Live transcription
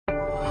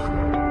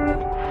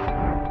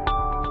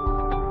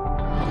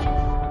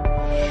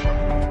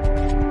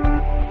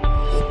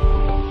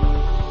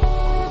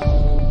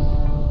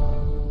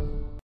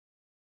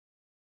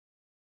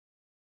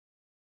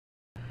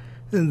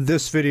In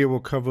this video, we'll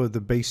cover the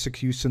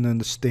basic use and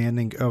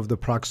understanding of the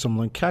Proxim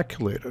Link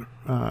Calculator.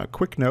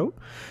 Quick note,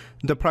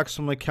 the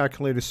Proxim Link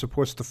Calculator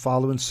supports the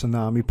following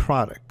Tsunami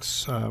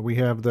products. We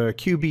have the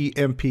QB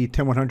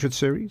MP-10100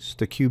 series,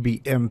 the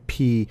QB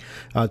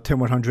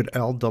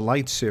MP-10100L, the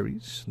Lite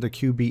series, the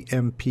QB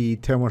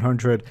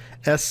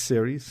MP-10100S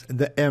series,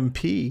 the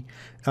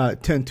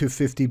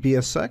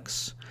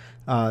MP-10250-BSX,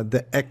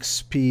 the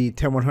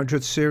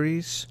XP-10100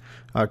 series,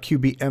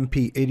 QB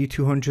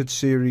MP-8200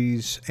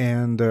 series,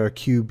 and the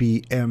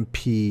QB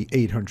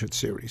MP-800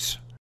 series.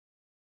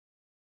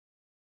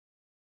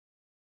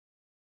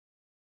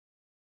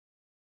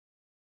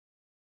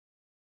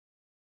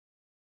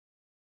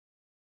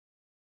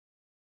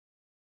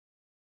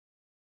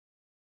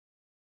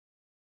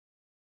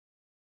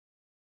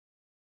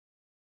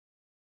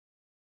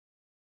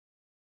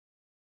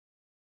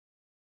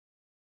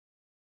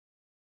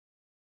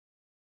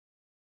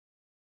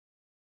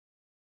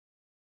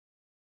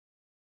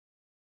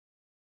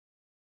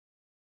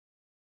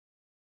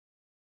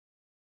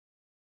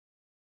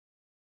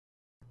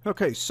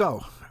 Okay,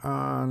 so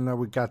now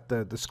we got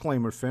the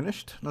disclaimer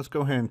finished. Let's go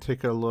ahead and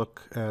take a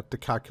look at the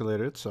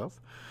calculator itself.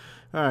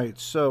 All right,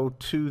 so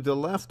to the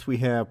left we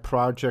have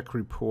project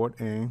report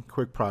and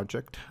quick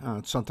project.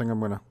 It's something I'm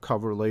going to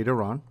cover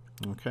later on.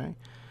 Okay,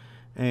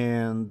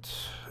 and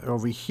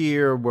over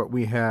here what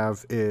we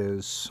have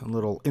is a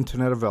little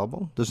internet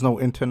available. There's no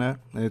internet,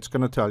 it's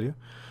going to tell you.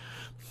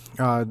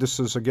 This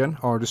is again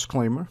our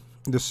disclaimer.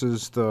 This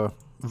is the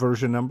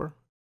version number.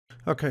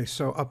 Okay,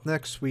 so up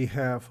next we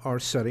have our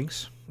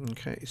settings.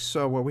 Okay,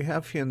 so what we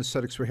have here in the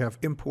settings, we have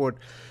import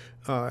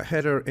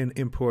header and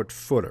import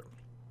footer.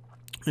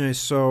 And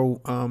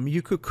so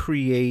you could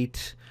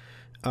create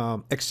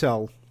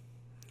Excel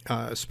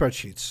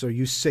spreadsheets, so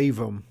you save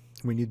them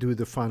when you do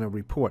the final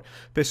report.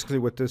 Basically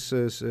what this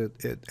is,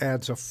 it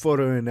adds a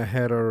footer and a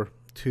header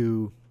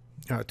to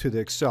the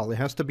Excel. It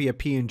has to be a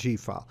PNG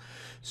file.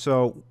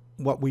 So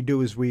what we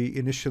do is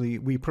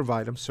we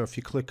provide them. So if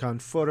you click on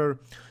footer,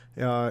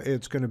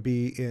 it's going to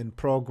be in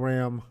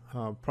program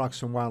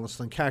Proxim Wireless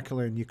Link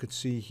Calculator, and you can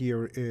see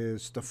here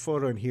is the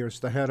footer and here's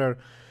the header.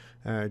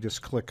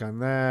 Just click on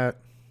that.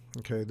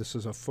 Okay, this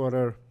is a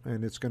footer,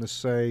 and it's going to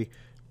say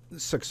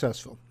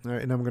successful.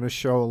 And I'm going to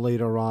show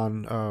later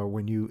on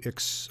when you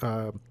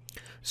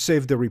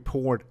save the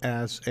report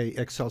as a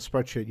Excel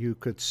spreadsheet, you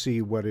could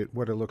see what it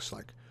looks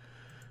like.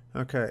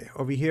 Okay,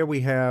 over here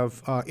we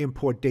have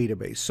import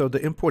database. So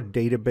the import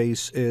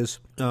database is,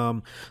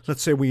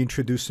 let's say we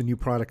introduce a new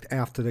product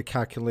after the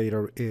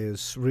calculator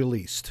is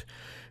released,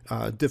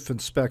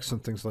 different specs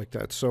and things like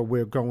that. So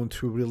we're going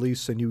to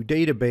release a new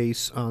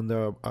database on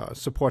the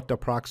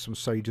support.proxim.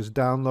 So you just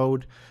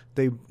download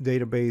the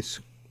database,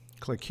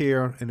 click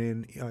here, and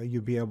then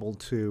you'll be able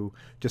to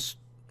just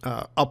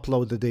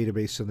upload the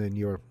database, and then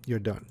you're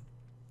done.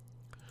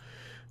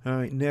 All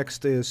right,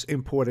 next is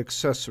import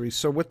accessories.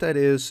 So what that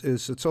is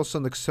it's also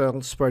an Excel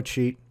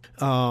spreadsheet.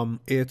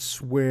 It's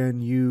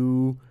when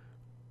you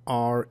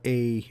are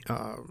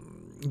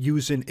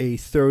using a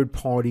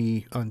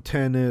third-party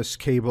antennas,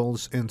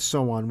 cables, and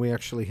so on. We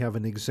actually have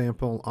an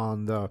example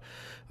on the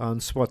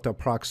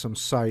support.proxim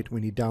site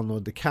when you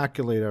download the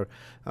calculator.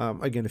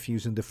 Again, if you're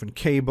using different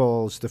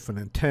cables, different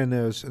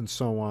antennas, and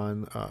so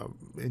on,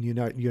 and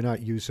you're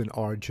not using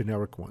our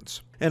generic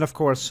ones. And of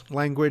course,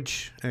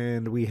 language,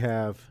 and we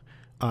have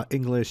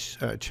English,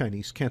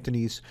 Chinese,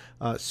 Cantonese,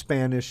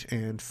 Spanish,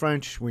 and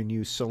French. When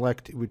you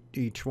select with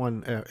each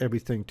one,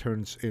 everything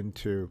turns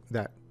into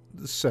that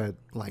said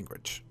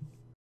language.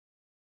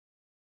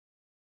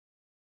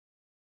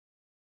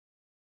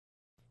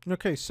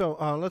 Okay, so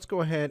let's go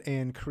ahead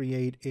and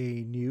create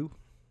a new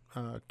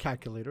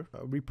calculator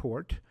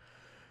report.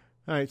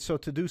 All right, so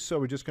to do so,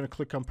 we're just going to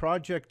click on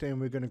project,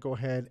 and we're going to go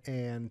ahead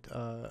and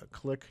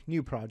click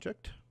new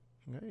project.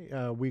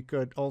 Okay. We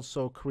could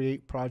also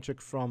create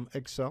project from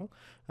Excel,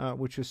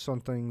 which is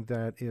something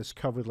that is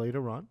covered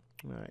later on.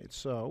 All right,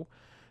 so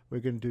we're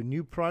going to do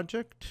new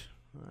project.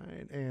 All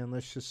right, and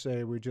let's just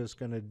say we're just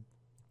going to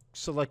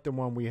select the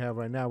one we have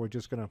right now. We're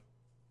just going to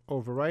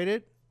overwrite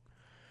it.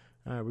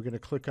 We're going to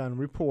click on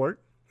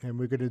report, and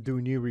we're going to do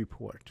new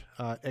report.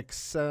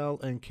 Excel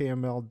and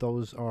KML,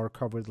 those are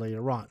covered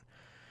later on.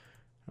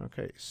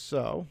 Okay,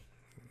 so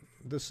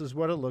this is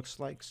what it looks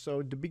like.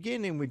 So at the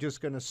beginning, we're just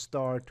going to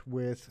start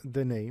with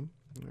the name.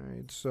 All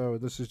right, so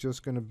this is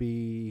just going to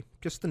be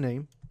just the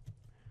name,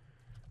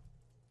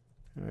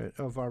 all right,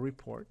 of our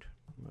report.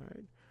 All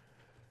right.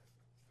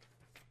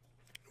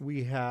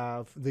 We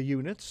have the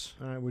units,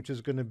 which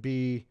is going to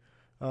be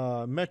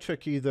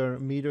metric, either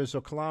meters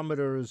or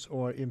kilometers,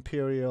 or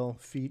imperial,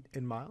 feet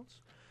and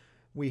miles.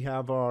 We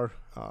have our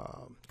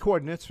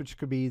coordinates, which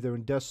could be either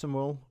in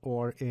decimal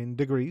or in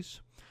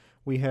degrees.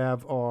 We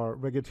have our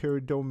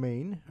regulatory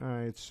domain. All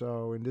right,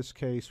 so in this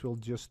case, we'll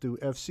just do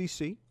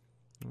FCC.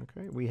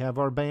 Okay, we have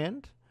our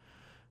band.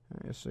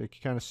 So you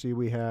can kind of see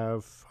we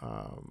have,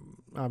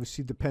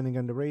 obviously depending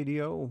on the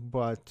radio,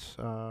 but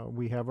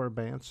we have our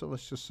band. So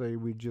let's just say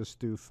we just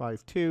do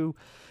 5.2.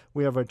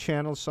 We have our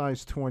channel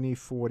size 20,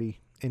 40,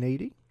 and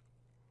 80.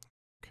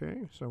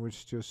 Okay, so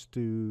let's just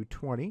do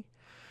 20.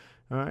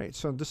 All right,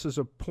 so this is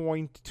a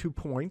point to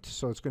point,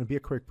 so it's going to be a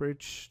quick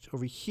bridge.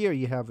 Over here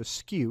you have a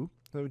skew,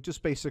 so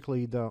just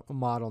basically the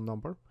model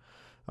number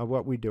of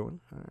what we're doing.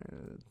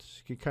 You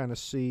can kind of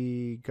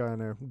see,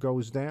 kind of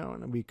goes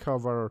down, and we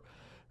cover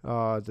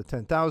the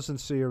 10,000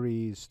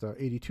 series, the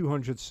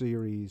 8200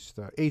 series,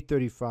 the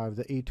 835,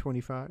 the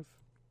 825.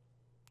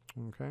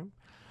 Okay.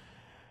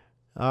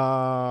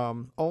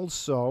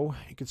 Also,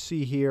 you can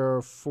see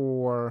here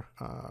for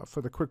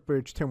the Quick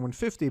Bridge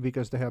 10150,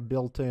 because they have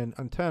built-in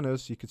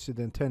antennas, you can see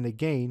the antenna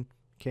gain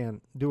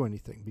can't do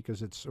anything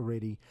because it's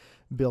already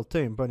built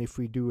in. But if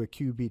we do a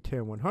QB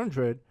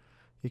 10100,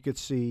 you could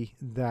see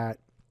that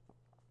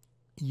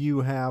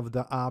you have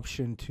the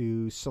option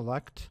to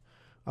select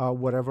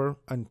whatever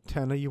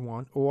antenna you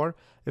want, or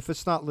if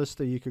it's not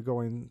listed, you could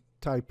go and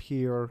type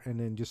here and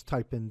then just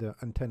type in the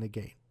antenna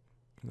gain.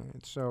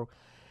 Right, so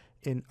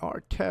in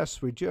our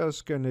test, we're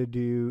just going to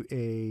do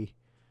a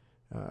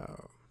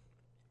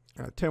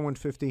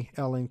 10150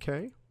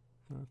 LNK.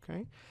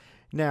 Okay.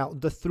 Now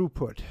the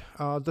throughput.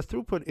 The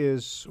throughput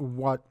is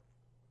what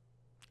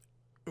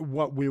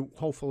we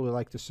hopefully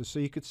like to see. So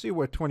you could see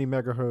where 20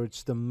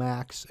 megahertz, the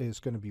max is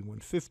going to be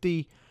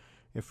 150.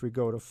 If we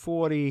go to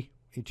 40,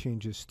 it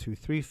changes to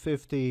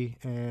 350,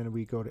 and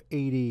we go to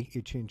 80,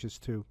 it changes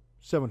to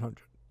 700.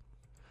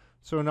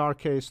 So in our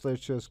case,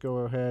 let's just go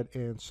ahead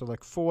and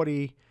select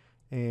 40.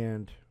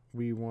 And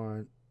we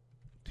want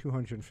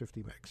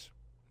 250 megs.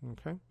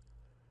 Okay.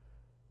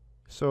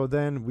 So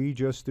then we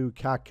just do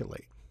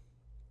calculate.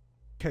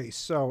 Okay,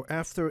 so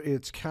after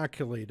it's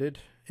calculated,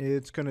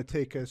 it's going to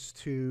take us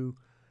to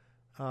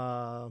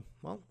well,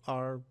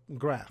 our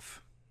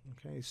graph.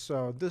 Okay,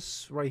 so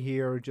this right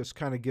here just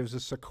kind of gives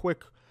us a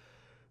quick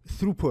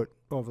throughput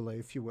overlay,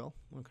 if you will.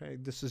 Okay,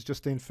 this is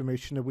just the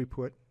information that we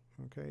put.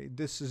 Okay,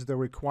 this is the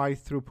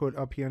required throughput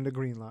up here in the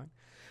green line.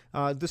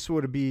 This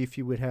would be if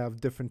you would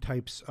have different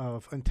types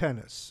of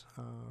antennas.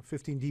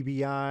 15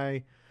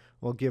 dBi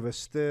will give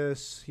us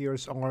this.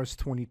 Here's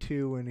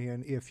RS22, and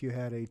then if you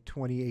had a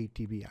 28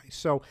 dBi.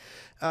 So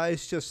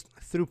it's just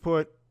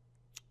throughput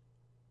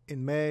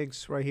in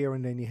megs right here,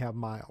 and then you have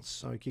miles.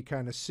 So you can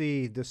kind of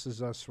see this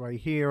is us right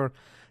here.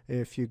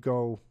 If you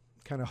go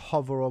kind of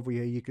hover over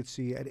here, you could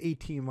see at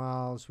 18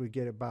 miles we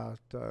get about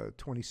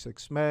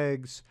 26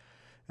 megs.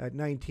 At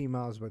 19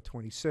 miles, about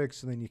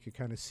 26, and then you can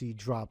kind of see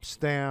drops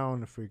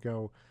down. If we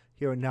go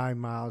here at 9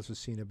 miles, we're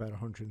seeing about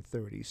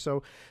 130.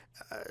 So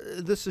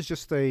this is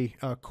just a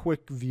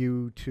quick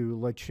view to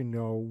let you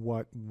know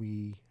what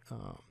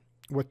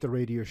the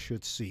radio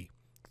should see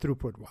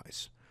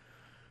throughput-wise.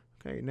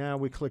 Okay, now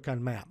we click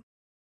on map.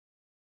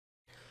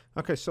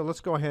 Okay, so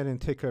let's go ahead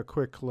and take a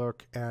quick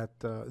look at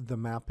the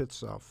map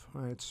itself.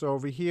 All right, so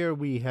over here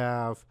we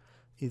have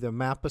either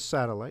map or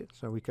satellite.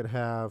 So we could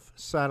have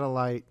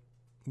satellite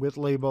with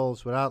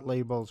labels, without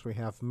labels. We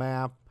have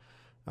map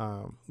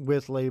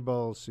with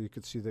labels, so you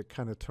can see the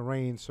kind of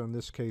terrain. So in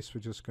this case,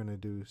 we're just going to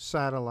do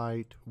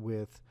satellite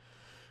with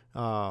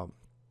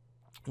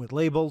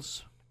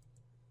labels.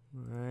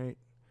 All right.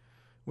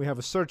 We have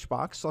a search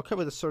box. I'll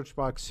cover the search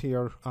box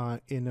here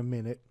in a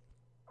minute.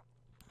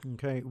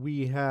 Okay.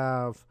 We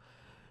have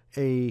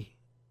a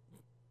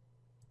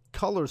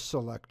color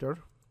selector.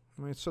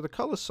 All right. So the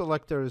color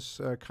selector is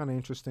kind of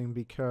interesting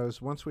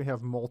because once we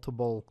have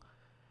multiple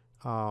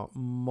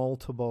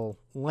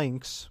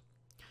links,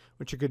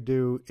 what you could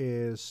do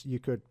is you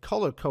could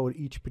color code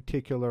each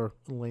particular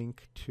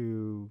link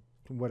to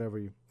whatever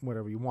you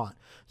want.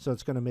 So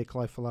it's going to make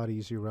life a lot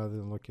easier rather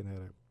than looking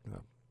at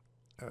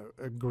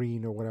a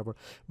green or whatever.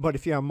 But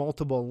if you have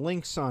multiple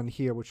links on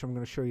here, which I'm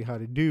going to show you how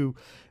to do,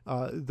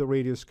 the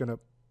radio is going to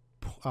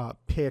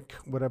pick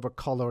whatever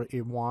color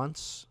it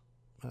wants,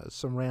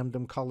 some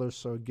random colors,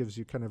 so it gives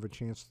you kind of a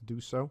chance to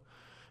do so.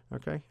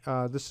 Okay,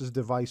 this is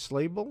device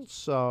label,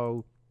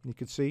 so you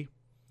can see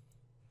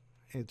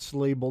it's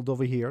labeled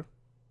over here.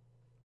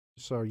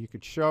 So you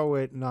could show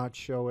it, not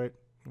show it.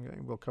 Okay,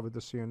 we'll cover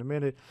this here in a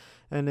minute.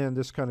 And then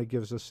this kind of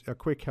gives us a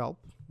quick help.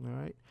 All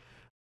right.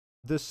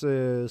 This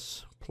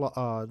is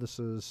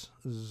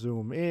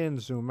zoom in,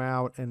 zoom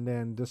out, and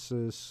then this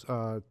is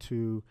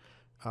to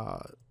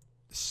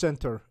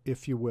center,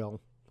 if you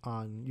will,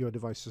 on your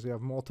devices. You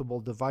have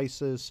multiple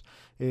devices.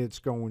 It's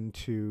going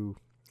to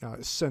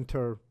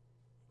center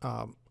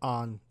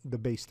on the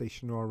base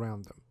station or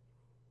around them.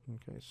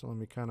 Okay, so let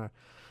me kind of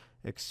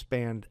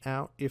expand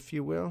out, if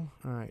you will.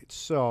 All right,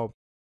 so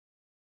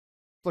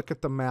look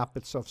at the map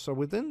itself. So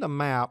within the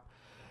map,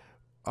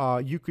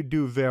 you could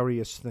do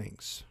various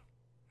things.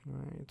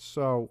 All right,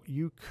 so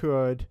you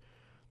could,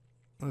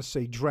 let's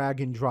say,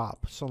 drag and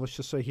drop. So let's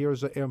just say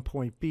here's an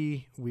endpoint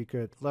B. We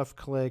could left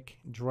click,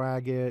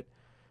 drag it,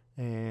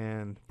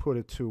 and put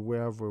it to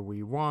wherever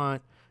we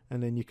want.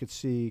 And then you could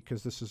see,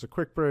 because this is a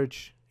quick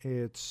bridge,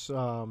 it's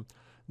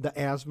the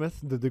azimuth,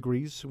 the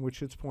degrees in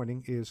which it's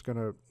pointing, is going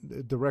to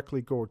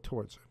directly go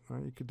towards it.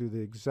 Right? You could do the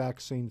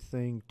exact same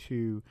thing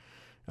to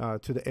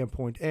the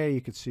endpoint A.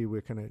 You could see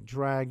we're going to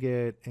drag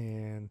it,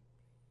 and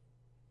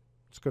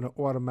it's going to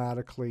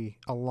automatically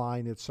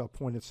align itself,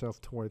 point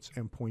itself towards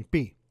endpoint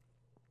B.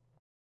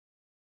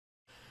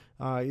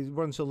 It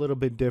runs a little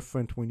bit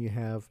different when you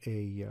have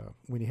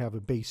a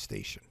base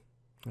station,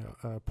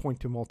 point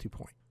to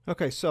multipoint.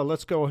 Okay, so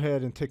let's go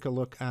ahead and take a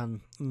look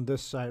on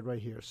this side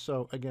right here.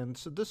 So again,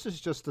 so this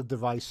is just the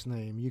device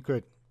name. You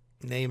could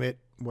name it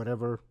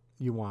whatever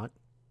you want.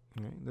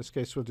 Okay, in this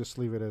case, we'll just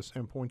leave it as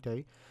endpoint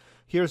A.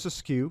 Here's the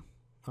skew.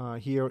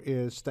 Here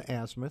is the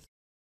azimuth.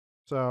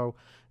 So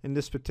in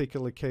this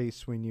particular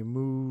case, when you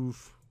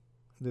move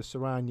this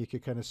around, you can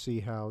kind of see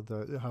how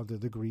the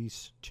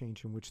degrees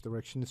change in which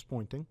direction it's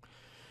pointing.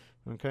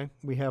 Okay,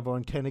 we have our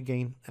antenna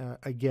gain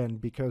again,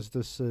 because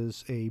this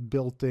is a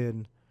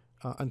built-in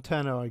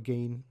antenna. Our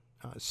gain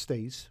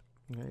stays.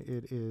 Okay?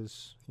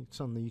 It's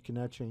something you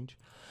cannot change.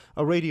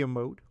 A radio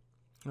mode.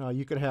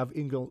 You could have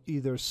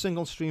either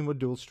single stream or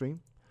dual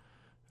stream.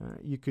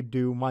 You could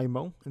do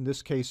MIMO. In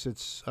this case,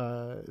 it's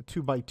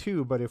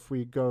 2x2, but if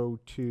we go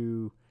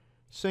to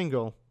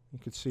single, you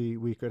could see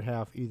we could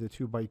have either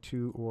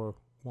 2x2 or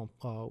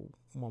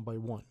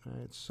 1x1. All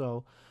right,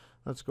 so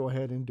let's go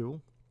ahead and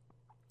do.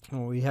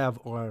 We have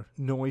our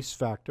noise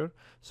factor.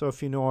 So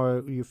if you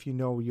know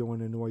you're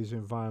in a noisy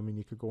environment,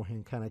 you could go ahead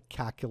and kind of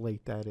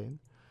calculate that in.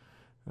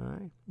 All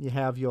right. You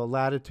have your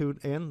latitude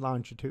and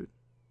longitude.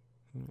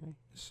 Okay.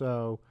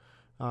 So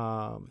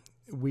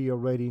we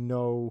already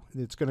know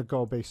it's going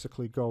to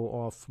basically go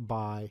off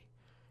by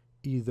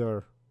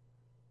either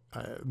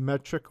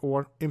metric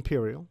or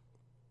imperial.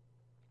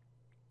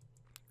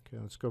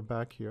 Okay, let's go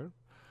back here.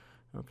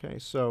 Okay,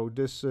 so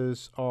this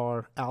is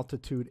our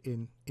altitude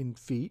in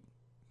feet.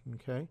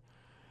 Okay,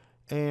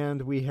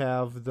 and we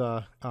have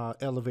the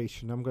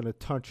elevation. I'm going to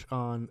touch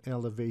on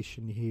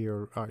elevation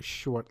here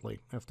shortly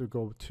after we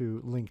go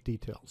to link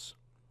details.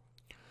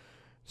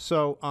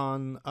 So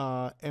on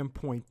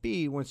endpoint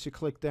B, once you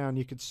click down,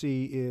 you can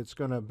see it's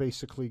going to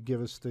basically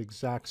give us the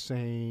exact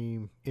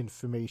same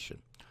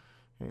information.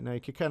 Okay, now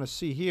you can kind of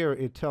see here,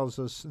 it tells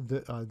us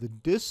the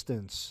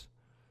distance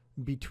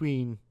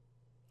between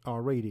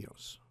our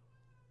radios.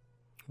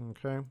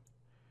 Okay.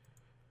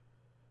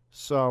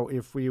 So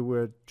if we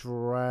would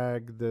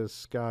drag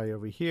this guy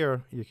over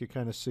here, you can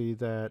kind of see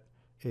that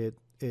it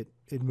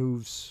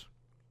moves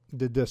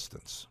the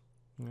distance.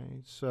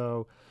 Right?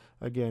 So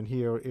again,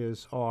 here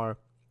is our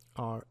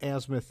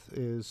azimuth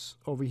is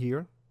over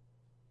here.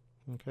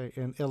 Okay,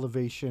 and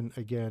elevation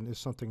again is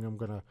something I'm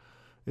gonna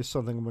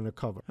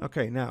cover.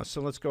 Okay, now so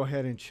let's go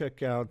ahead and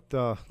check out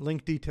the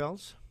link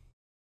details.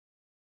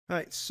 All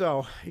right,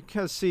 so you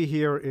can see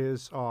here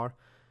is our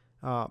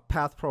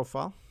path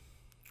profile.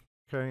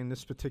 Okay, in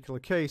this particular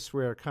case,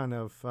 we're kind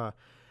of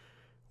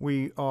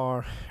we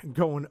are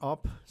going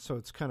up, so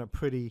it's kind of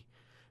pretty.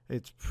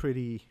 It's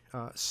pretty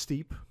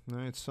steep. All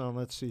right, so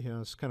let's see here.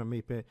 Let's kind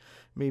of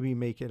maybe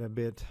make it a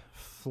bit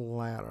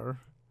flatter.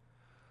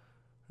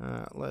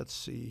 Let's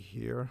see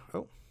here.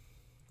 Oh,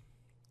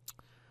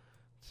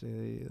 let's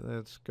see.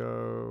 Let's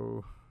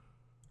go.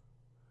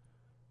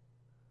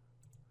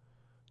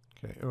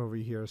 Okay, over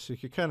here. So you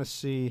can kind of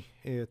see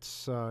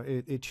it's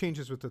it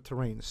changes with the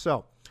terrain.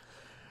 So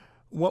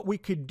what we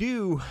could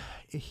do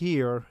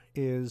here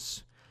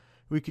is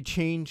we could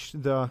change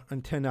the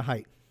antenna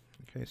height.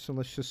 Okay, so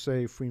let's just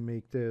say if we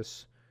make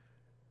this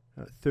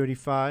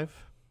 35,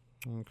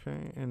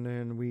 okay, and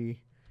then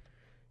we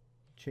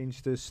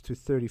change this to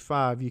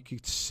 35, you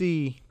could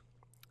see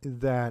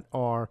that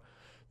our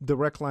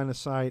direct line of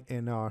sight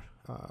and our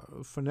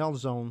Fresnel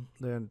zone,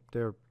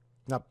 they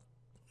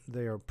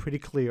are pretty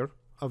clear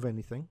of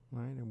anything,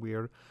 right? And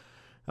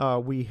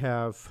we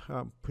have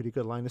pretty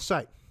good line of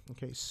sight.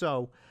 Okay,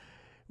 so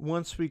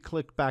once we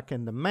click back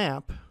in the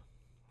map,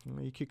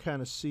 you can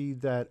kind of see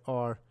that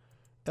our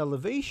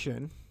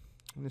elevation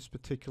in this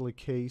particular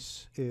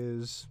case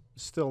is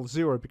still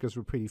 0 because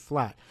we're pretty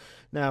flat.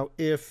 Now,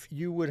 if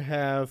you would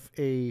have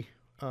a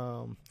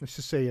let's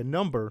just say a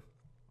number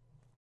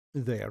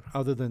there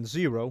other than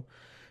 0,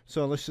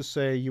 so let's just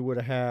say you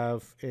would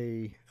have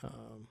a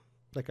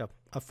like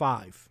a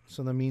 5.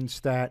 So that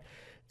means that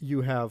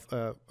you have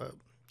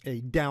a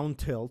down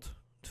tilt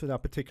to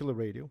that particular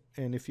radio,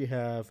 and if you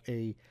have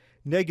a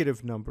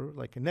negative number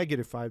like a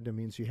 -5, that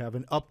means you have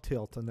an up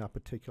tilt on that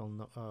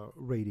particular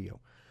radio.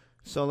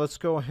 So let's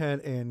go ahead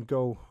and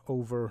go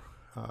over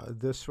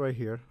this right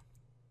here.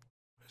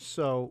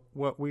 So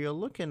what we are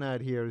looking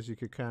at here is you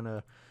could kind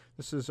of,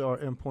 this is our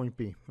endpoint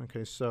B.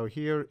 Okay, so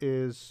here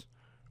is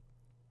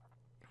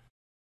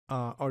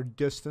our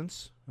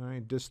distance. All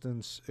right,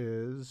 distance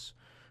is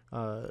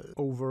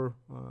over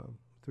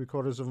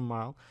 3/4 of a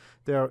mile.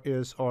 There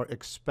is our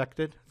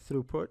expected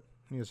throughput.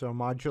 Here's our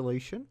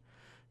modulation.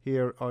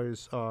 Here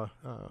is our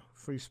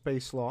free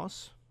space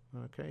loss.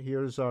 Okay,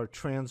 here's our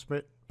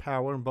transmit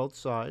power on both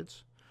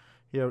sides.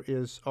 Here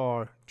is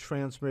our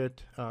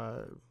transmit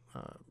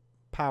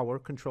power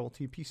control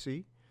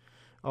TPC,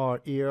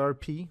 our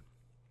ERP,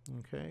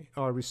 okay,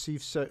 our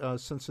receive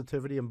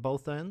sensitivity on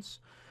both ends,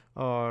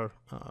 our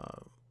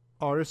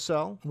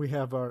RSL. We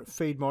have our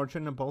fade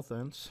margin on both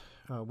ends.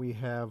 We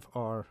have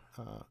our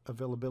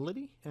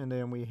availability, and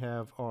then we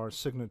have our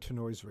signal to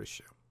noise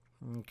ratio.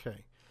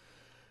 Okay.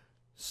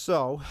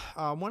 So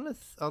one of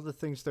the other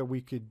things that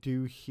we could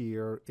do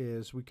here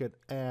is we could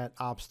add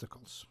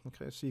obstacles.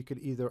 Okay, so you could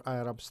either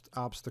add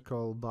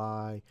obstacle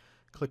by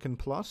clicking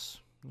plus,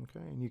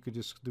 okay, and you could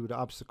just do the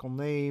obstacle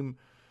name,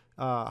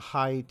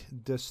 height,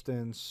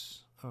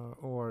 distance,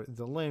 or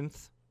the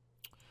length,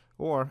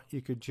 or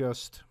you could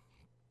just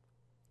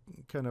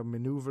kind of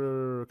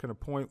maneuver, kind of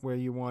point where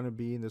you want to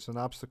be, and there's an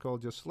obstacle,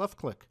 just left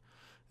click,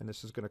 and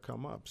this is going to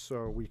come up.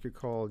 So we could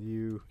call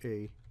you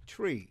a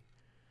tree.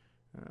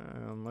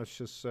 Let's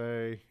just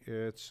say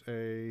it's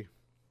a,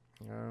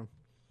 I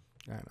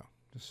don't know,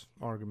 just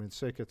argument's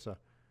sake, it's a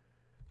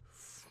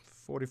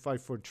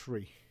 45-foot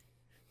tree.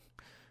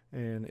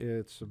 And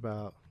it's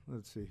about,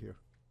 let's see here,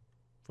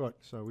 foot.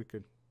 So we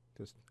could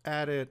just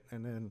add it,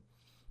 and then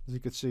as you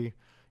can see,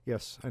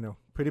 yes, I know,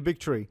 pretty big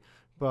tree.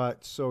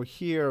 But so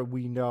here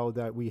we know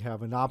that we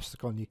have an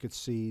obstacle, and you could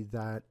see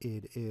that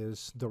it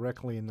is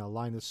directly in the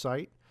line of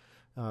sight,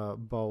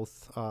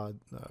 both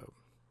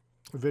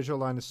visual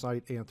line of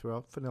sight and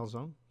throughout Fresnel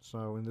zone.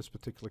 So in this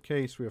particular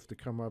case, we have to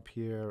come up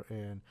here, and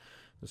in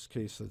this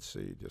case, let's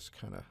see, just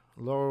kind of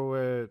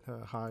lower it,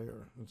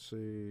 higher. Let's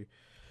see,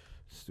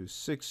 let's do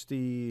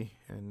 60,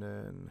 and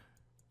then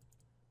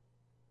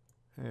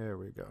there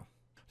we go.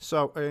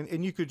 So,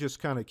 and you could just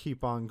kind of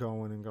keep on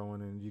going,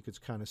 and you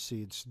could kind of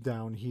see it's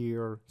down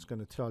here. It's going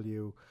to tell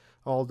you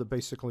all the,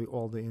 basically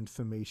all the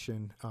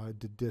information,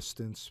 the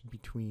distance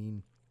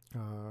between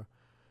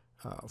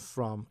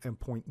from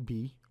endpoint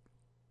B.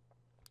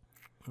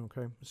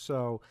 Okay,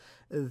 so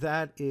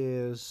that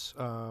is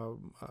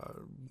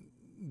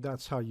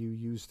that's how you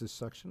use this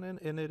section,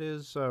 and it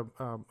is a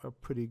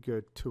pretty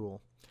good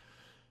tool.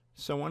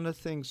 So one of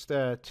the things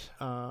that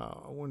I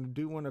want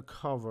to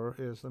cover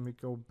is, let me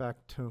go back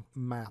to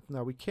map.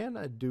 Now we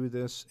cannot do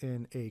this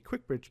in a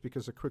quick bridge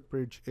because a quick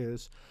bridge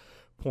is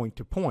point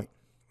to point.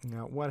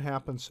 Now what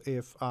happens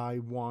if I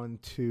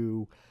want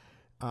to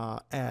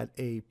add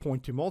a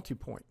point to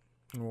multi-point?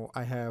 Well,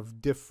 I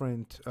have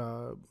different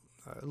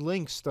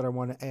links that I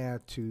want to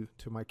add to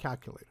my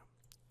calculator.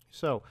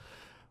 So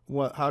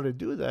how to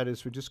do that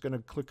is we're just going to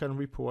click on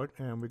report,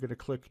 and we're going to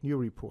click new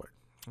report,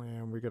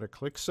 and we're going to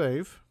click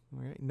save.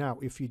 Okay. Now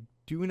if you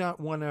do not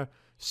want to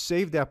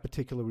save that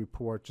particular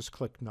report, just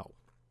click no,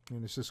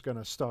 and it's just going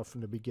to start from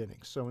the beginning.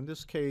 So in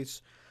this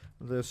case,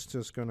 this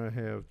just going to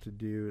have to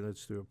do,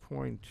 let's do a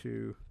point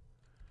to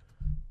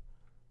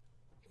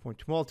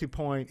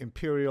multi-point,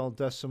 imperial,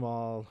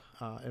 decimal,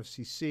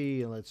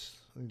 FCC, and let's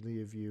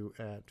leave you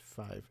at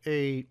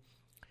 5.8.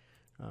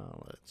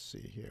 Let's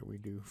see here, we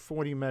do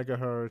 40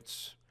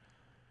 megahertz.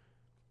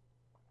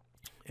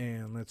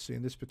 And let's see,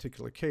 in this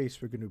particular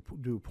case, we're going to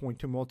do point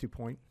to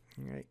multi-point.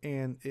 Okay?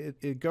 And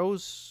it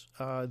goes,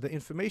 the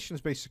information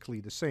is basically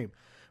the same.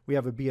 We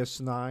have a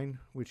BS9,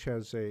 which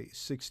has a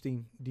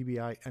 16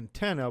 dBi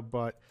antenna,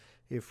 but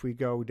if we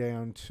go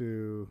down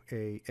to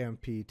a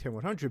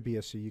MP-10100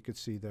 BSC, you could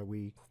see that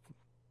we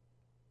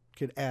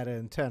could add an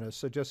antenna.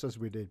 So just as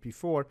we did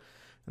before,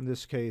 in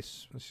this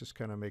case, let's just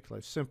kind of make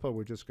life simple.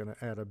 We're just going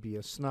to add a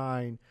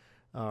BS9.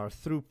 Our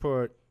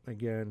throughput,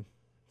 again,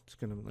 it's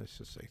going to, let's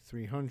just say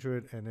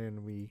 300, and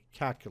then we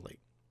calculate.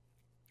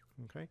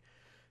 Okay,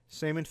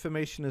 same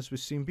information as we've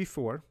seen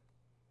before.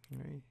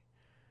 Okay.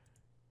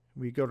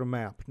 We go to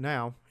map.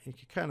 Now, you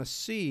can kind of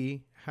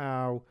see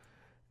how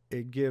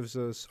it gives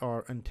us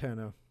our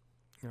antenna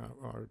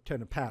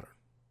pattern.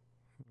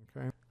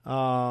 Okay.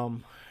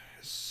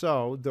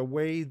 So the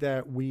way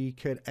that we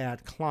could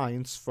add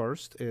clients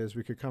first is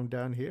we could come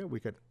down here.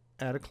 We could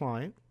add a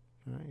client.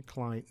 Right?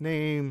 Client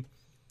name.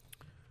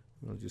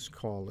 We'll just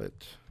call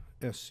it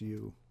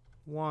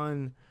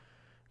SU1.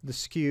 The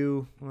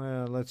SKU,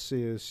 let's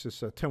see, it's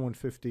just a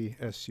 10150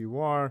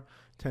 SUR.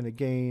 10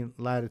 again,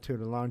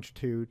 latitude and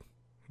longitude.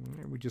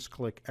 And we just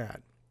click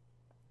add.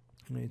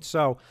 Right,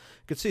 so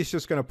you can see it's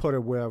just going to put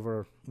it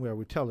where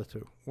we tell it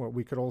to. What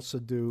we could also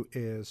do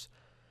is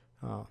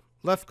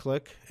left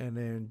click and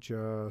then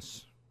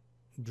just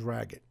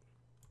drag it.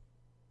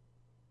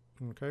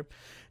 Okay.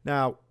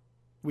 Now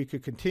we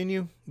could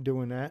continue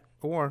doing that,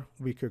 or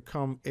we could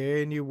come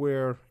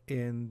anywhere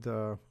in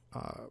the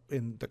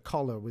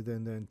color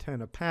within the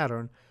antenna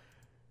pattern.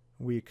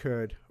 We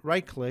could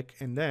right click,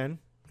 and then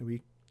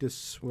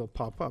this will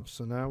pop up.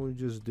 So now we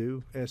just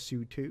do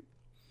SU2.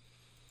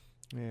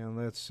 And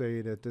let's say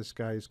that this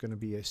guy is going to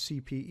be a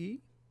CPE,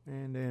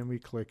 and then we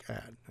click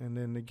add. And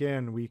then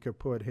again, we could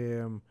put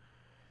him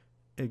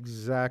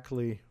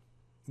exactly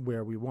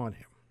where we want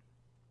him.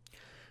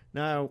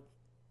 Now,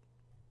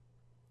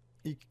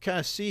 you can kind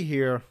of see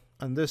here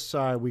on this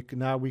side, we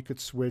could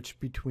switch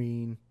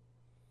between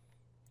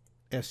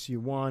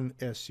SU1,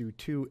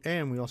 SU2,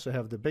 and we also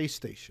have the base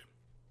station.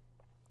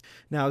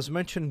 Now, as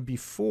mentioned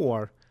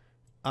before,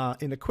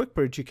 in a quick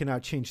bridge, you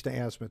cannot change the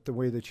azimuth. The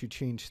way that you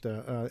change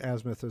the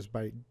azimuth is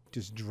by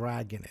just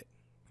dragging it.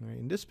 Right?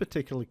 In this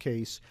particular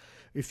case,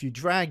 if you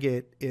drag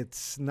it,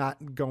 it's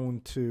not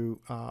going to,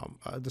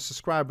 the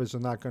subscribers are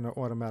not going to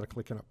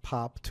automatically kind of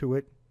pop to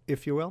it,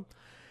 if you will.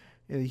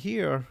 And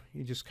here,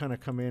 you just kind of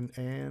come in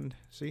and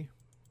see,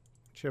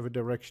 whichever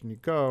direction you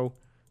go,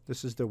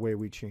 This is the way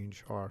we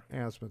change our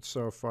azimuth.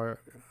 So if I, let's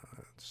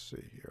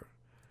see here,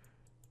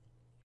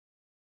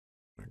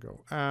 I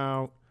go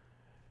out,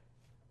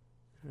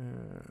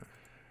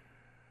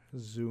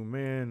 zoom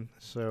in,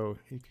 so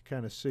you can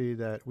kind of see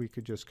that we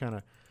could just kind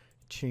of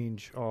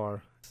change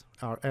our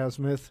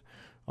azimuth,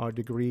 our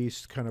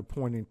degrees, kind of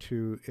pointing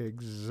to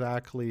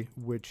exactly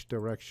which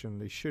direction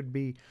they should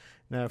be.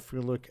 Now if we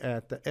look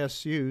at the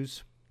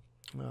SUs,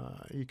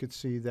 you could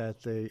see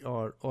that they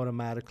are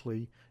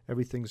automatically,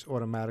 everything's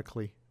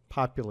automatically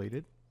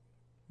populated.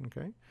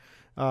 Okay,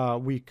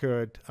 we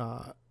could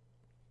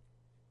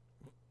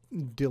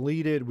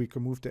delete it. We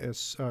can move to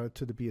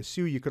to the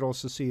BSU. You could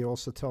also see it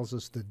also tells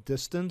us the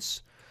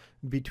distance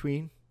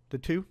between the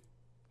two.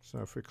 So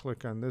if we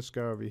click on this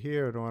guy over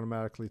here, it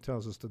automatically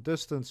tells us the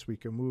distance. We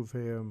can move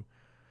him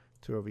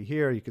to over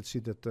here. You can see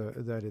that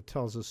that it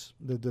tells us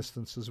the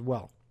distance as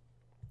well.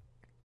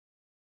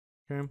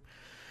 Okay,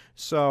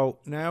 so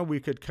now we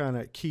could kind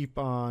of keep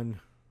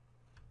on.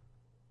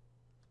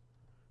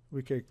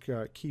 We could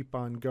keep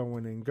on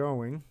going and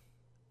going.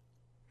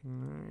 All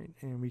right,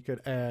 and we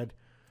could add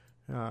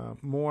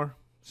more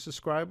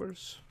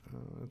subscribers.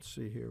 Let's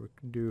see here. We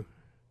can do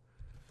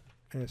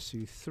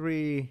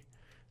SU3.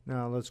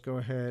 Now let's go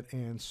ahead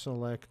and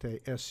select a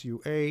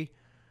SUA,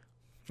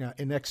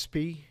 an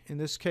XP in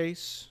this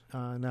case.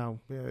 Now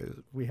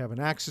we have an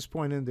access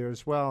point in there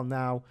as well.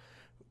 Now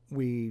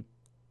we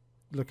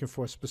looking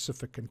for a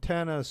specific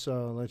antenna,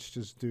 so let's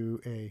just do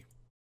a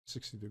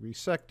 60-degree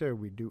sector.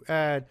 We do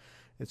add.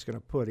 It's going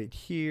to put it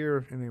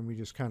here, and then we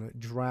just kind of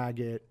drag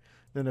it.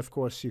 Then, of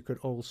course, you could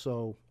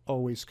also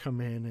always come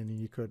in and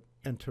you could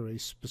enter a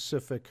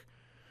specific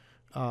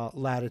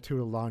latitude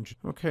or longitude.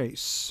 Okay,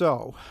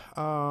 so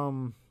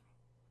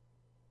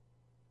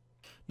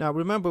now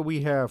remember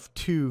we have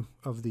two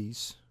of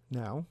these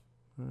now.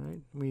 All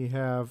right, we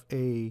have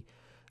a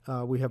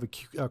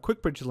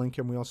quick bridge link,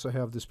 and we also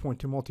have this point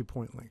to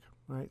multi-point link.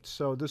 Right,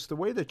 so this the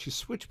way that you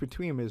switch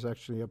between them is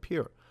actually up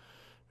here.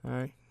 All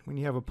right, when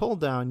you have a pull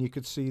down, you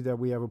could see that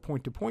we have a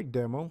point-to-point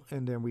demo,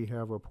 and then we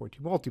have a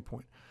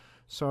point-to-multipoint.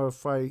 So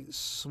if I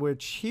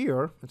switch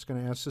here, it's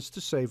going to ask us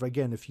to save.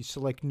 Again, if you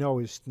select no,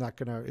 it's not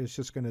going to. It's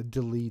just going to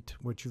delete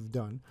what you've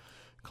done.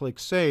 Click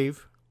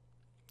save.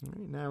 All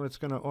right, now it's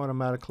going to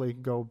automatically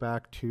go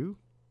back to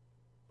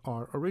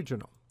our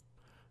original.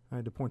 All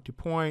right, the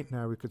point-to-point.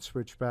 Now we could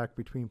switch back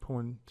between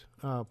point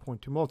to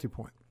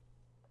multipoint.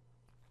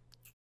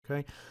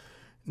 Okay.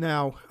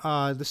 Now,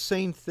 the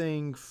same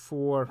thing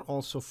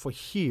also for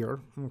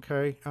here,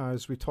 okay,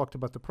 as we talked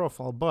about the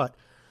profile, but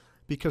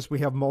because we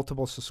have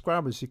multiple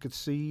subscribers, you could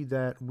see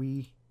that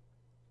we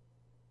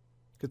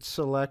could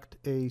select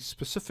a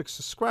specific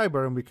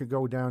subscriber, and we could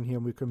go down here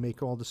and we could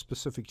make all the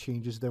specific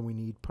changes that we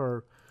need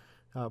per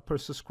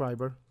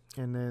subscriber.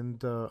 And then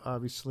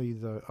obviously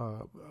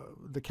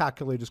the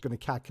calculator is going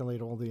to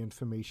calculate all the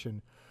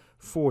information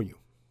for you.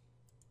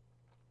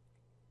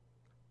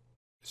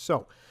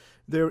 So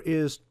there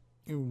is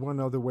one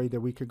other way that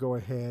we could go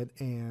ahead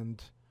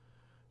and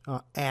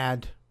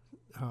add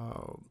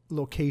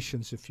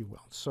locations, if you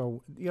will.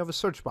 So you have a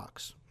search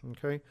box,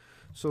 okay?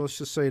 So let's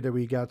just say that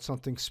we got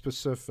something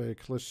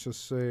specific. Let's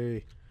just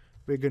say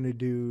we're going to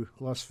do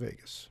Las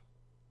Vegas.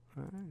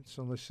 All right,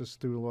 so let's just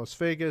do Las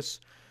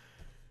Vegas.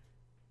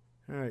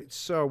 All right,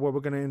 so what we're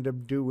going to end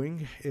up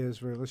doing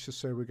is let's just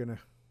say we're going to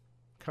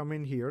come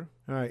in here.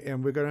 All right,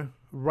 and we're going to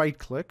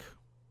right-click.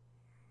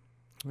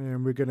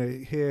 And we're going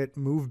to hit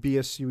Move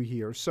BSU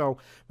here. So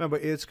remember,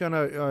 it's going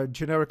to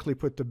generically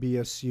put the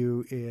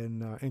BSU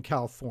in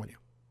California.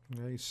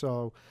 Okay,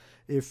 so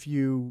if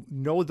you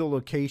know the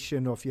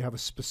location, or if you have a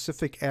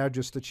specific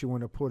address that you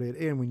want to put it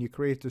in, when you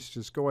create this,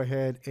 just go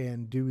ahead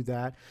and do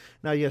that.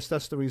 Now, yes,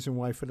 that's the reason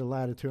why for the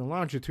latitude and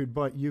longitude,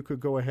 but you could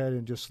go ahead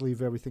and just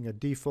leave everything at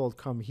default,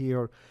 come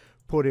here,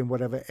 put in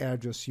whatever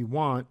address you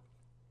want.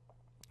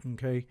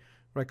 Okay,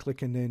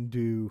 right-click and then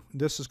do,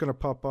 this is going to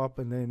pop up,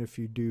 and then if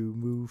you do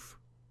Move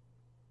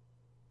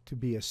to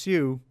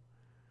BSU,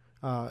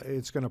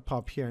 it's going to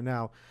pop here.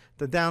 Now,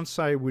 the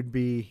downside would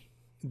be,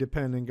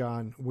 depending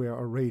on where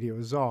our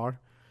radios are,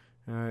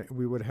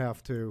 we would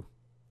have to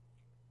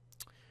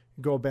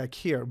go back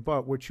here.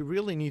 But what you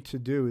really need to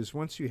do is,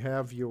 once you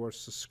have your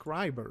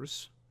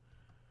subscribers,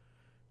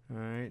 all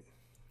right,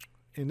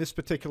 in this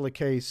particular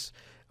case,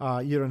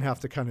 you don't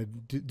have to kind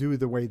of do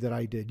the way that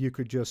I did. You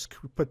could just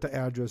put the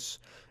address,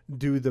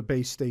 do the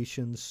base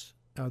stations,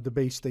 the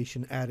base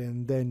station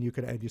add-in, then you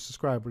could add your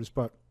subscribers.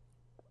 But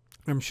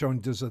I'm showing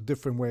there's a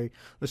different way.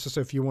 Let's just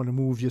say if you want to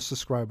move your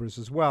subscribers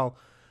as well,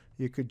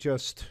 you could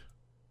just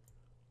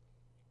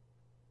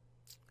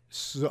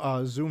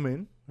zoom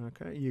in.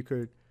 Okay, you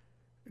could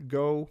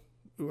go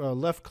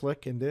left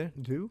click and then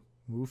do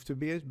move to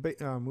base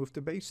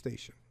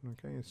station.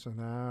 Okay, so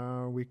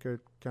now we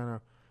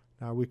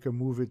could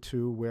move it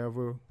to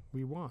wherever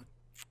we want.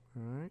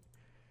 All right.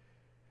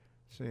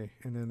 See,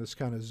 and then this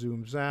kind of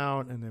zooms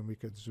out, and then we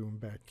could zoom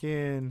back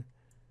in.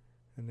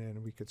 And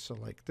then we could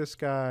select this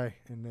guy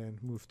and then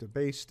move to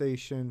base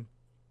station,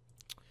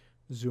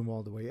 zoom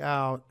all the way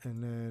out,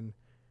 and then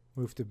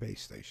move to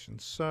base station.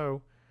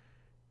 So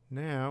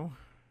Now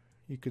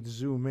you could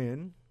zoom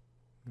in.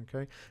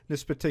 Okay, in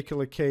this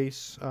particular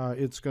case,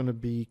 it's going to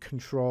be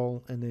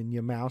Control and then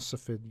your mouse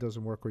if it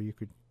doesn't work, or you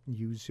could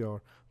use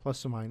your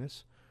plus or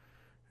minus.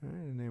 All right,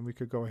 and then we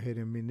could go ahead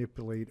and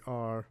manipulate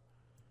our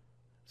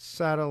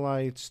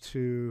satellites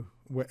to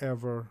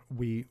wherever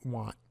we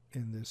want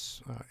in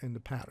this in the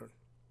pattern.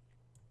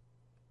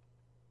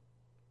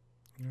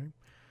 Okay.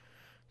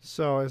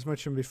 So as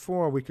mentioned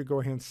before, we could go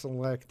ahead and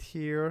select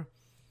here.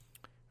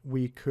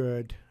 We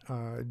could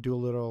do a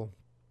little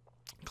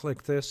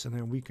click this, and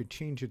then we could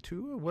change it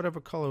to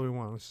whatever color we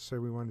want. Let's say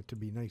we want it to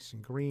be nice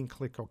and green.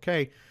 Click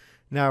OK.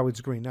 Now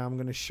it's green. Now I'm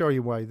going to show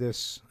you why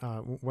this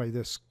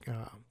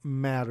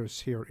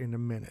matters here in a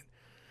minute.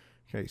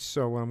 Okay,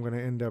 so what I'm going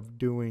to end up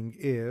doing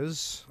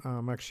is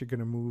I'm actually going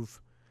to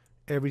move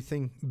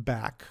everything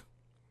back.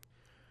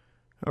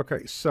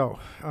 Okay, so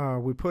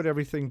we put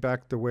everything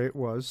back the way it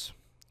was.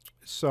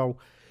 So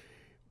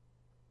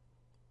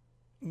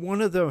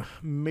one of the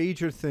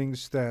major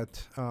things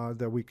that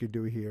that we could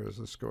do here is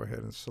let's go ahead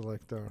and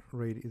select our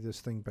this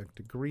thing back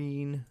to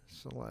green.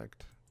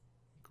 Select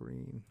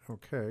green.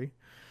 Okay.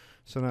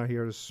 So now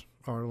here's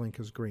our link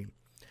is green.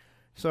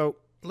 So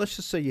let's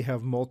just say you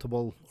have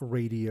multiple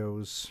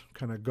radios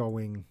kind of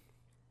going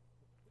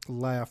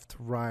left,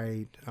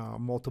 right,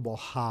 multiple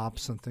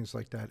hops and things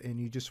like that, and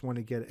you just want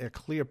to get a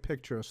clear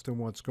picture as to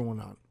what's going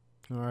on.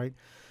 All right.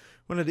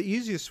 One of the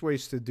easiest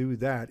ways to do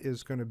that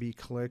is going to be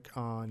click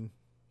on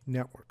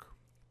Network.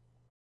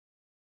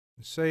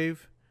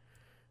 Save.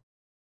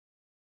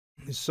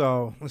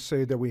 So let's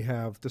say that we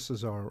have, this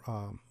is our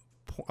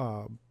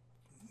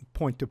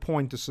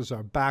point-to-point, this is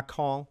our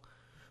backhaul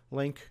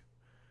link,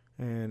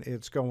 and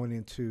it's going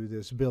into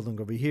this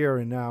building over here,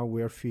 and now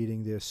we're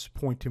feeding this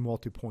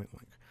point-to-multipoint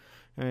link.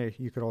 And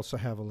you could also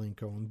have a link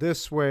going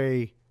this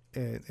way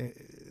and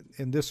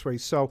this way.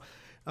 So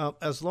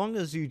as long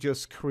as you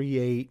just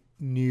create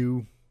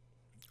new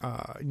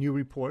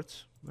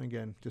reports,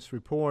 again, just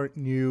report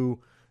new,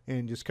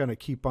 and just kind of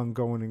keep on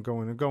going and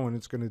going and going,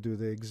 it's going to do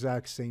the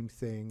exact same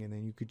thing. And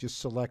then you could just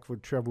select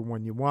whichever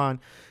one you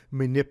want,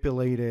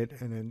 manipulate it,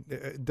 and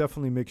then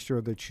definitely make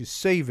sure that you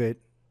save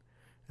it,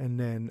 and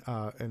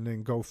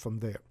then go from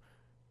there.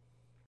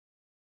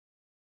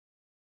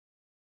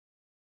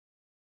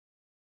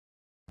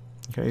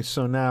 Okay,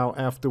 so now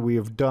after we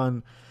have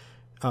done,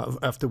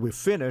 after we've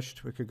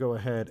finished, we could go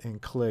ahead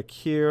and click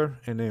here,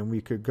 and then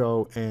we could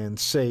go and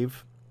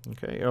save.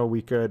 Okay, or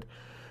we could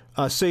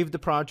save the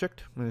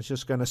project, and it's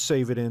just going to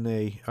save it in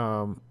a,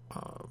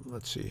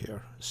 let's see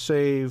here,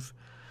 save,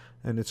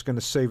 and it's going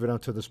to save it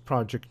onto this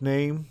project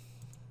name.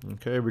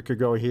 Okay, we could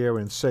go here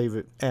and save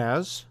it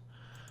as,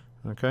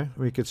 okay,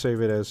 we could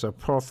save it as a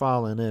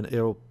profile, and then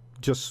it'll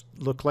just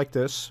look like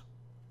this.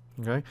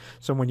 Okay,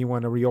 so when you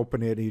want to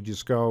reopen it, you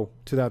just go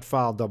to that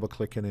file, double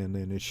click it in,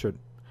 and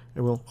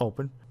it will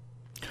open.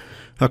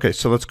 Okay,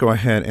 so let's go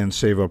ahead and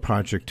save our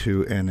project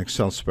to an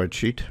Excel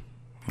spreadsheet.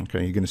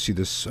 Okay, you're going to see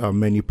this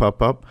menu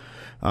pop up.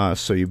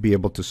 So you'll be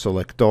able to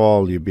select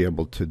all, you'll be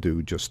able to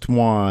do just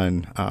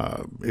one.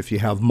 If you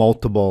have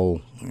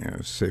multiple,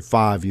 say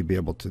 5, you'll be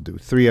able to do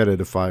 3 out of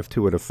the 5,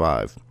 2 out of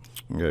 5.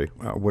 Okay,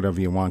 whatever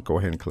you want, go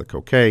ahead and click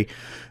OK.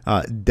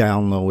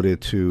 Download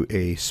it to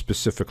a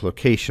specific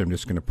location. I'm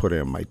just going to put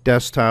it on my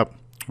desktop.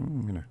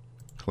 I'm going to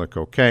click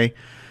OK.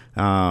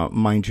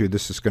 Mind you,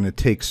 this is going to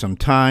take some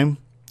time.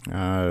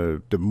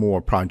 The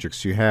more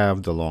projects you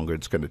have, the longer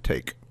it's going to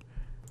take.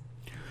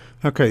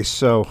 Okay,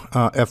 so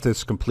after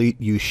it's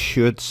complete, you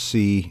should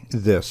see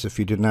this. If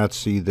you did not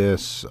see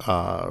this,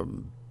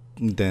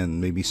 then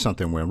maybe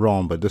something went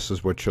wrong, but this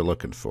is what you're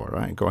looking for,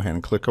 right? Go ahead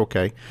and click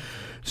OK.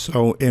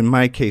 So in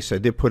my case, I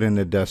did put in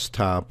the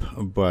desktop,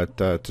 but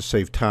to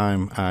save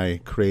time,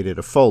 I created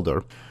a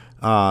folder.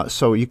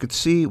 So you could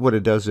see what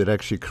it does. It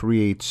actually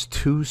creates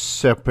 2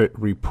 separate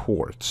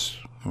reports,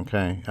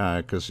 okay,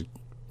 because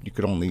you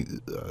could only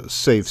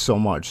save so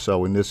much.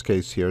 So in this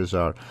case, here's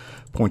our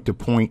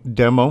point-to-point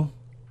demo.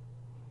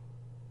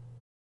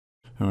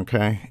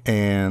 Okay,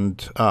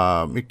 and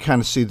you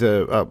kind of see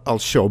the, I'll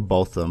show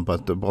both of them,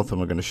 but both of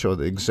them are going to show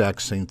the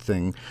exact same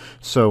thing.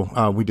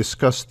 So we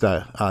discussed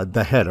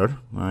the header,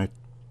 right?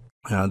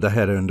 The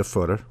header and the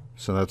footer.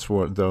 So that's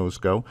where those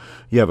go.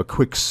 You have a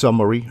quick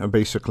summary of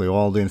basically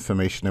all the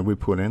information that we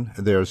put in.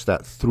 There's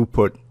that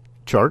throughput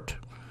chart,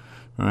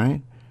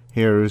 right?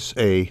 Here's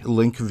a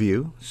link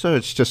view. So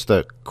it's just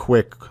a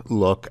quick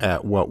look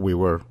at what we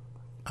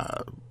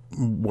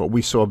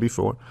saw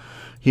before.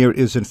 Here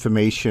is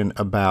information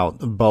about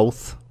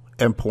both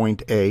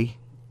endpoint A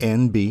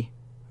and B.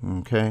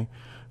 Okay,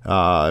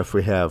 if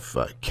we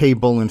have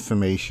cable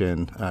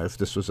information, if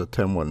this was a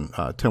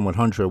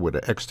 10100 with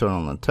an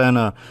external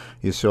antenna,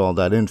 you see all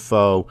that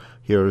info.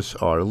 Here's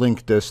our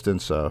link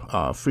distance,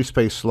 free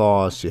space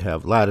loss. You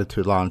have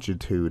latitude,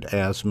 longitude,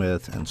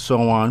 azimuth, and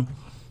so on.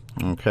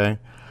 Okay,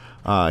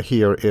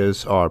 here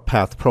is our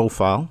path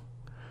profile.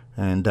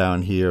 And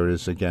down here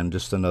is, again,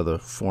 just another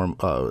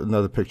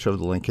picture of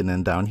the link. And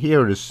then down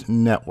here is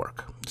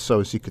network. So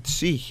as you could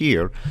see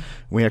here,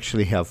 we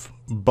actually have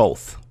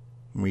both.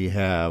 we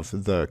have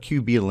the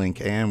QB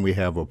link, and we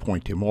have a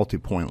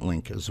point-to-multipoint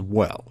link as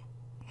well.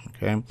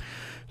 Okay,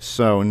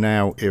 so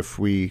now if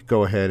we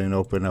go ahead and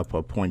open up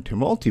a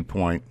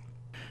point-to-multipoint,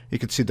 you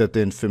can see that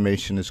the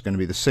information is going to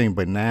be the same,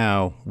 but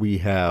now we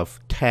have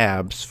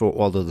tabs for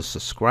all of the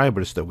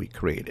subscribers that we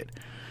created.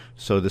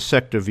 So the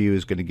sector view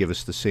is going to give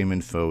us the same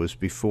info as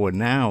before.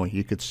 Now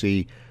you could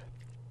see,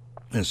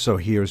 and so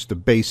here's the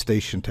base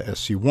station to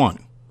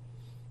SU1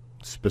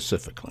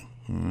 specifically,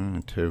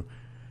 to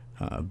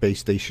base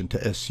station to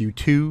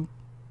SU2,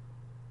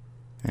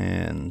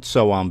 and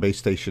so on, base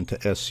station to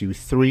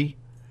SU3.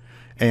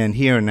 And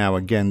here now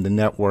again, the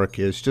network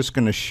is just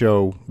going to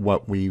show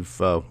what we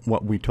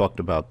talked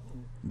about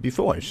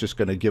before. It's just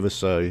going to give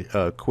us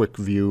a quick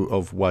view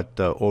of what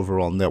the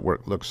overall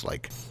network looks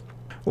like.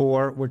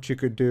 Or what you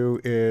could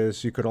do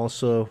is you could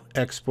also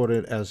export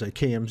it as a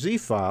KMZ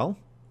file,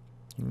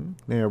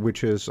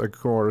 which is of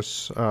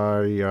course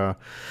a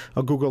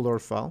Google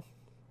Earth file.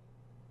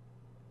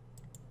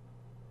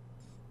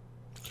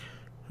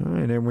 All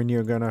right, and then when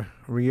you're going to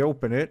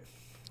reopen it,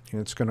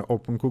 it's going to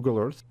open Google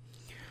Earth.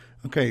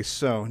 Okay,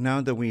 so now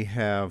that we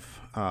have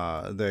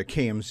the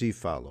KMZ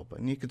file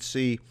open, you can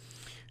see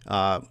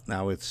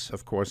now it's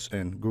of course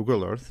in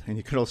Google Earth, and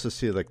you can also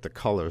see like the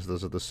colors.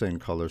 Those are the same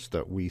colors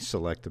that we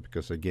selected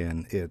because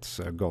again it's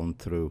going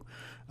through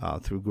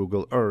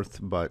Google Earth,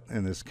 but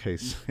in this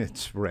case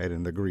it's red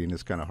and the green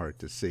is kind of hard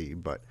to see.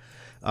 But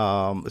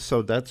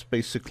so that's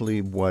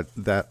basically what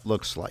that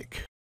looks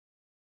like.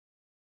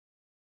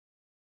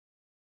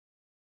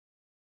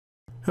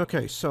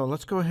 Okay, so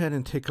let's go ahead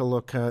and take a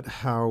look at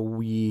how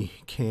we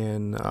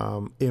can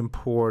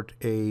import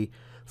a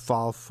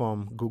file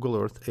from Google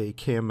Earth, a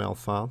KML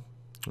file.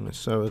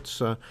 So it's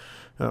a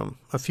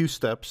few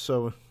steps.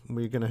 So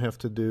we're going to have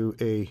to do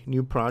a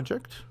new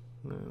project.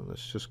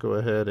 Let's just go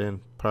ahead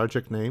and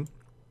project name.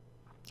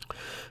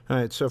 All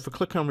right, so if we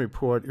click on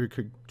report,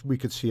 we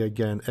could see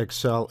again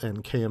Excel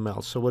and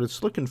KML. So what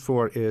it's looking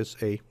for is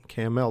a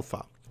KML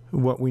file.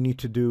 What we need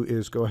to do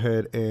is go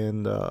ahead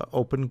and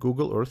open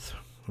Google Earth.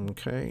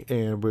 Okay,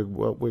 and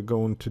what we're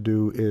going to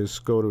do is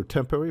go to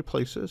temporary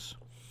places,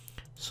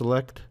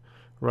 select,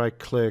 right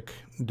click,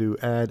 do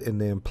add, and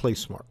then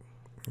place mark.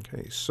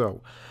 Okay, so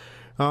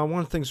one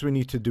of the things we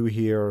need to do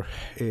here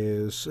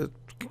is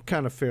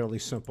kind of fairly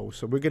simple.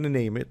 So we're going to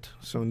name it.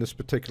 So in this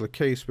particular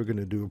case, we're going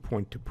to do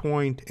point to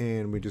point,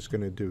 and we're just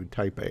going to do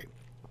type A.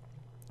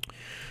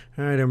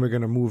 All right, and we're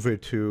going to move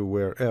it to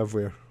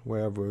wherever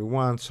we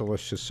want. So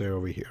let's just say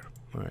over here.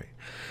 All right.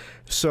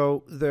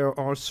 So there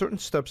are certain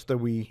steps that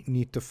we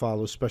need to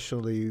follow,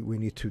 especially we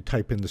need to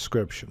type in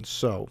descriptions.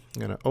 So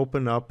I'm going to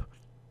open up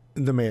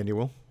the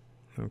manual,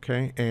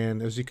 okay,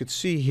 and as you can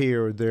see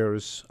here,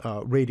 there's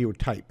radio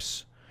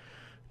types.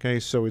 Okay,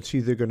 so it's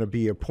either going to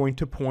be a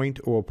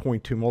point-to-point or a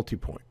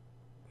point-to-multipoint,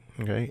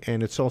 okay,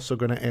 and it's also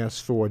going to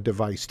ask for a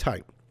device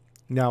type.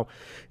 Now,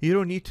 you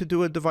don't need to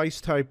do a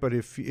device type, but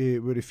if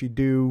you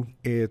do,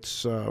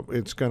 it's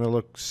going to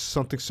look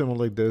something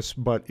similar like this.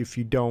 But if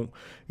you don't,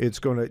 it's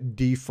going to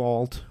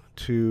default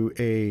to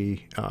a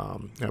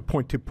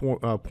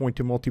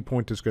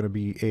point-to-multipoint is going to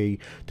be a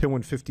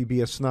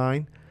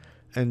 10150-BS9,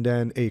 and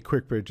then a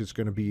quick bridge is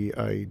going to be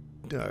a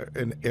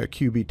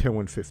QB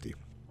 10150.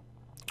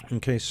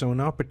 Okay, so in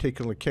our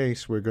particular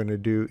case, we're going to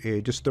do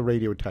just the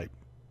radio type.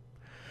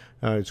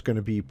 It's going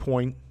to be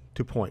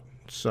point-to-point.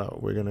 So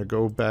we're going to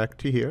go back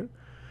to here,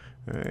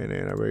 and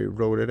then I already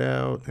wrote it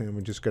out, and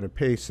we're just going to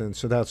paste in.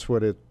 So that's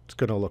what it's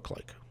going to look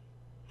like.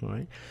 All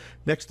right.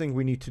 Next thing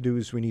we need to do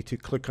is we need to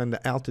click on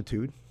the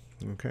altitude,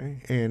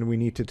 okay, and we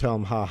need to tell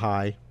them how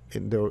high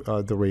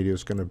the radio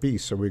is going to be.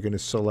 So we're going to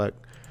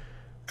select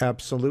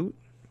absolute,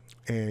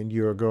 and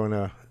you're going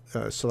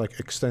to select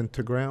extend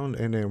to ground,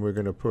 and then we're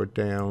going to put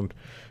down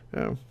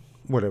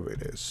whatever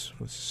it is.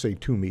 Let's say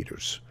 2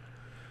 meters.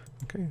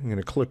 Okay, I'm going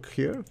to click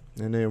here,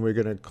 and then we're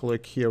going to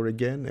click here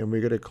again, and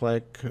we're going to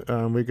click,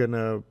 we're going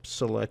to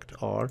select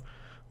our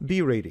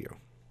B radio.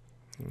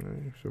 All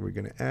right, so we're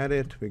going to add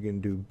it, we're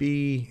going to do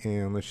B,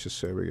 and let's just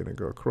say we're going to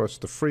go across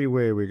the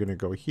freeway, we're going to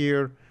go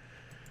here,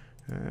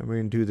 we're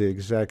going to do the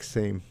exact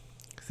same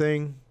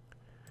thing.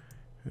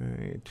 All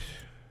right,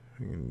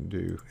 we're going to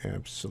do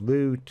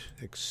absolute,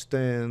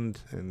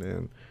 extend, and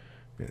then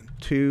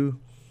 2.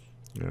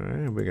 All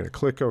right, we're going to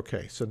click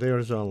OK. So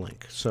there's our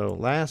link. So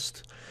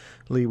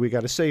lastly, we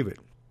got to save it.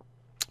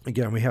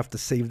 Again, we have to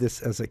save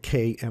this as a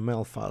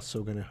KML file. So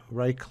we're going to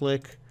right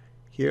click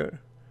here.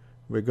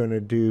 We're going to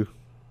do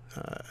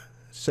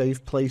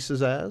save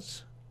places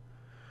as.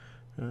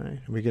 All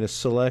right, we're going to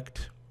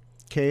select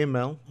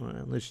KML. All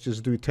right, let's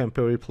just do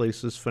temporary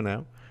places for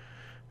now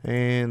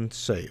and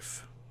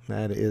save.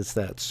 That is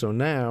that. So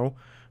now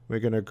we're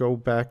going to go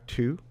back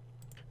to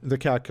the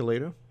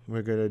calculator.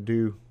 We're going to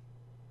do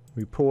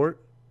report,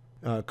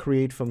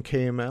 create from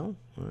KML,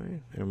 all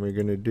right, and we're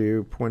going to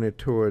do point it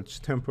towards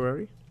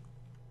temporary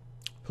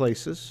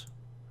places.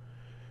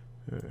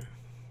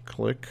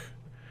 Click.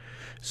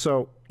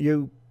 So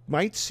you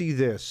might see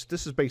this.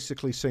 This is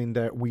basically saying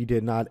that we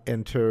did not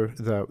enter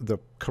the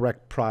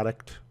correct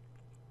product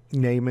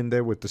name in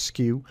there with the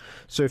skew.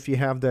 So if you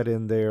have that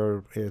in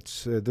there,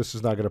 it's this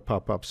is not going to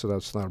pop up, so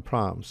that's not a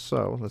problem.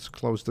 So let's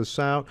close this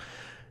out.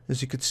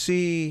 As you can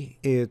see,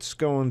 it's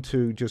going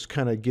to just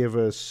kind of give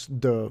us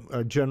the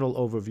general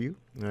overview.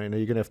 Right, now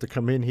you're going to have to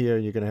come in here,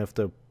 and you're going to have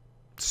to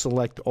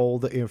select all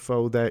the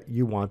info that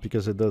you want,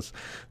 because it does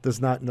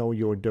not know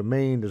your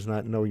domain, does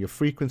not know your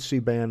frequency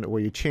band or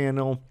your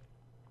channel,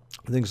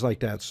 things like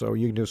that. So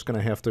you're just going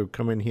to have to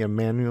come in here,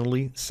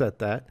 manually set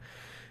that,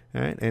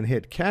 all right, and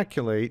hit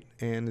calculate.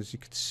 And as you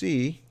can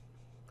see,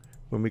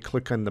 when we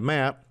click on the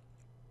map,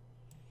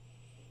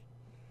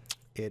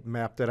 it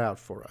mapped it out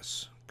for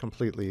us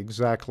completely,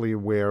 exactly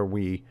where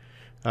we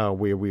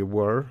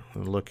were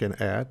looking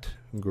at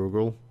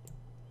Google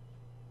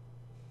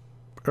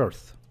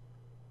Earth.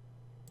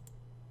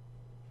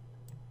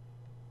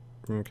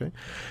 Okay,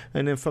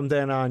 and then from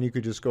then on, you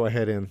could just go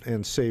ahead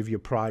and save your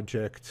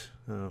project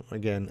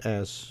again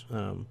as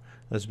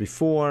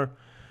before.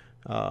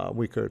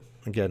 We could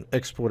again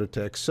export it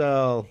to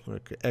Excel. We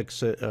could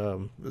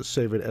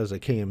save it as a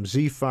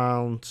KMZ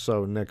file.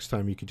 So next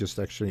time you could just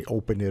actually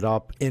open it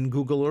up in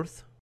Google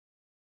Earth.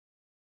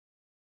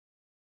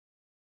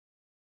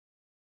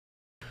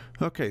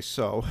 Okay,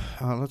 so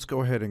let's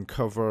go ahead and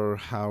cover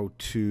how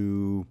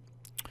to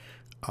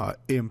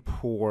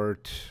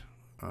import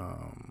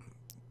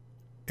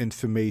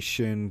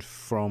information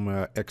from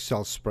an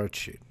Excel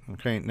spreadsheet.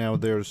 Okay, now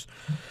there's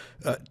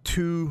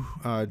two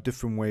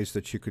different ways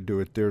that you could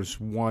do it. There's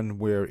one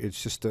where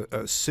it's just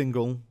a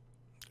single,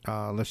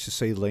 let's just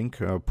say link,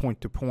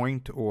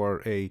 point-to-point,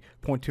 or a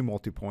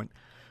point-to-multipoint.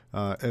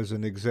 As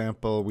an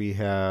example, we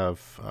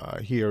have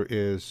here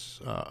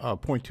is a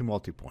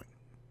point-to-multipoint.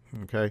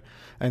 Okay,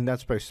 and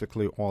that's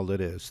basically all it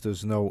is.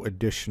 There's no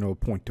additional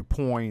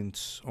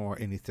point-to-points or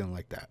anything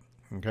like that.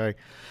 Okay,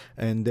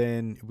 and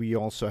then we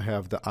also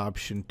have the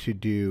option to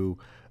do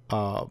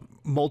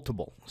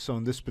multiple. So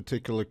in this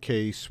particular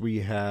case, we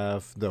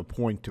have the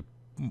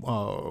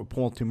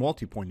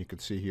multi-point. You can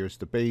see here's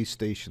the base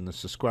station, the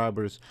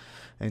subscribers,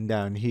 and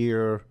down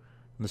here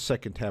in the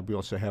second tab we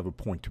also have a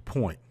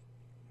point-to-point.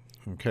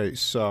 Okay,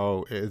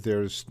 so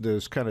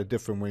there's kind of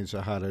different ways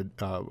of how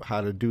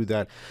to do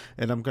that,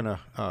 and I'm gonna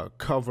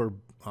cover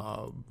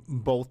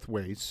both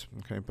ways.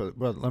 Okay, but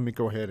let me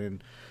go ahead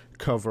and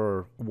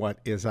cover what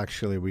is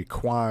actually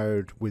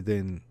required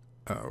within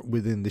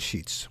the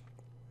sheets.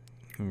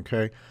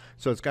 Okay,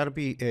 so it's got to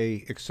be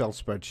a Excel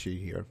spreadsheet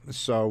here.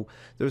 So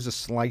there's a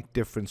slight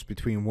difference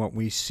between what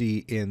we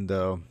see in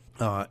the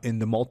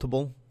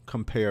multiple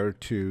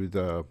compared to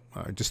the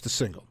just the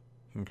single.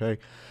 Okay,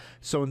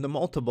 so in the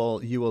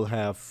multiple you will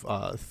have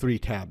three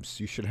tabs.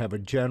 You should have a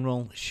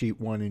general, sheet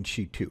 1, and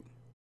sheet 2.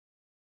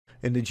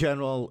 In the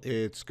general,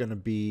 it's going to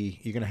be,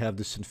 you're going to have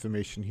this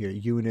information here: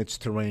 units,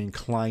 terrain,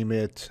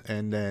 climate,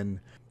 and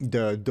then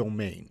the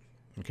domain.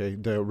 Okay,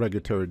 the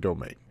regulatory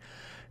domain.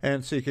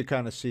 And so you can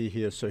kind of see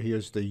here, so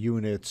here's the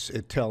units.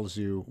 It tells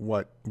you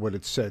what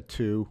it's set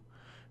to.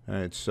 All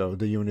right, so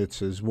the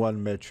units is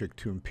 1 metric,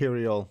 2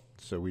 imperial.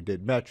 So we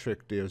did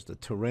metric. There's the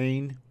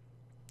terrain.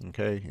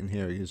 Okay, and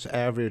here is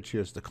average.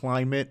 Here's the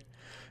climate,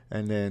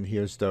 and then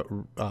here's the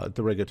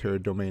regulatory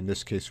domain. In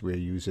this case, we're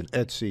using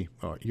ETSI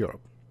or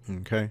Europe.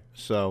 Okay,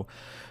 so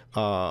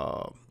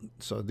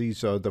so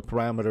these are the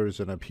parameters,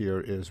 and up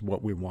here is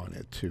what we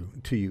wanted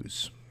to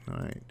use. All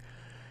right.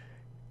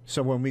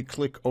 So when we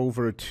click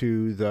over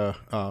to the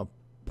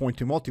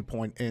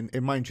point-to-multipoint,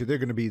 and mind you, they're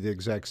going to be the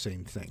exact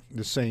same thing,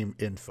 the same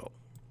info.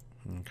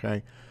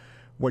 Okay.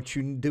 What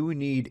you do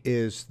need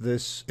is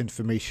this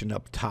information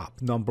up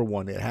top. Number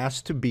one, it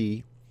has to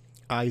be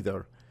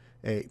either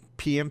a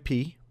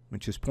PMP,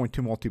 which is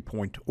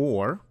point-to-multipoint,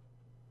 or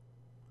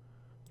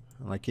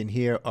like in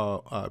here,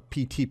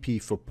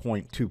 PTP for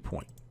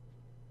point-to-point.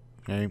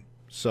 Okay,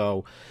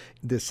 so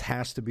this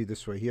has to be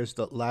this way. Here's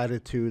the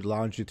latitude,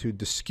 longitude,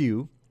 the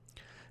skew,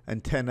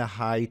 antenna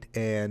height,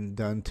 and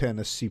the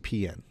antenna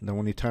CPN. The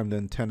only time the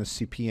antenna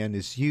CPN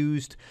is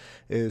used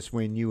is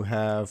when you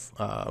have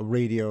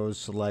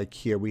radios, like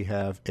here we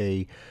have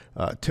a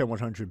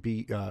 10100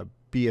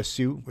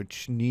 BSU,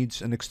 which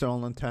needs an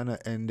external antenna,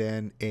 and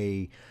then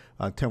a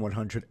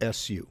 10100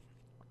 SU.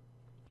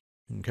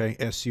 Okay,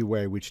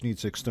 SUA, which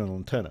needs external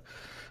antenna.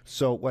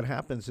 So what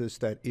happens is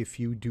that if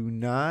you do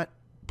not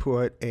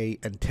put a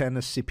antenna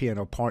CPN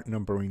or part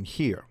number in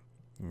here,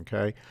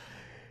 okay,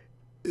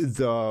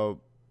 the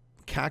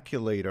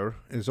calculator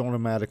is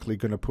automatically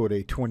going to put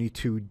a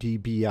 22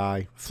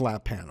 dBi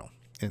flat panel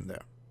in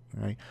there.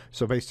 Right,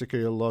 so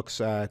basically it looks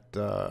at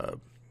the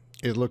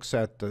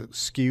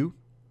skew.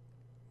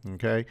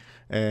 Okay,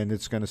 and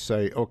it's going to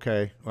say,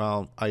 okay,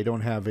 well, I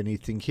don't have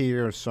anything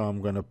here, so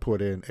I'm going to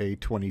put in a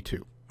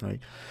 22. Right,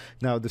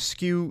 now the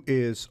skew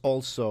is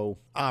also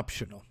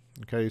optional.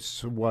 Okay,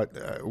 so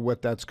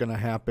what that's going to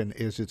happen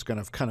is it's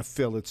going to kind of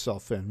fill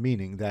itself in,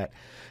 meaning that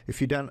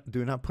if you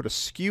do not put a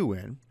skew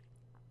in,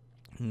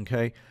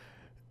 okay,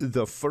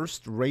 the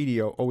first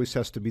radio always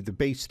has to be the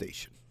base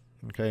station.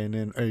 Okay, and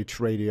then each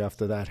radio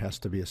after that has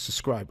to be a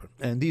subscriber.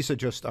 And these are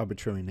just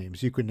arbitrary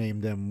names. You can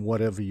name them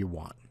whatever you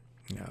want.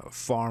 You know,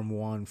 farm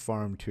 1,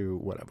 farm 2,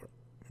 whatever.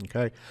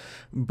 Okay,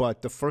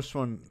 but the first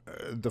one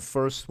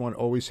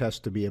always has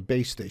to be a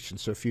base station.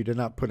 So if you do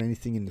not put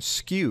anything in the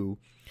SKU,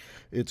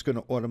 it's going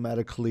to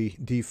automatically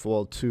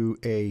default to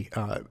a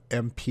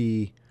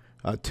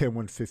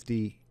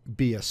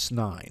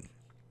MP-10250-BSX.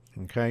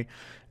 Okay,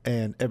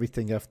 and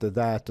everything after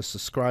that, the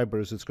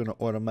subscribers, it's going to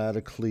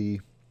automatically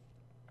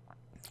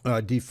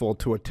default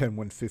to a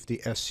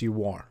 10150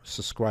 SUR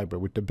subscriber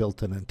with the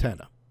built-in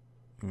antenna.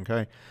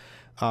 Okay,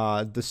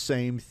 the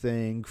same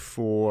thing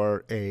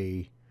for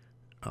a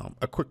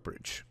quick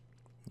bridge.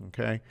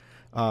 Okay,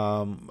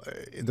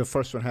 the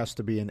first one has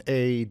to be an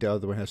A, the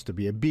other one has to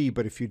be a B,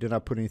 but if you do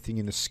not put anything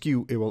in the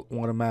SKU, it will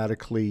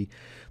automatically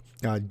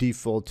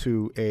default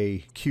to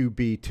a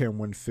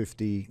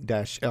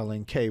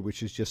QB10150-LNK,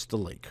 which is just the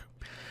link.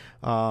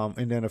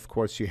 And then, of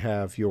course, you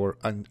have your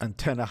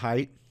antenna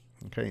height.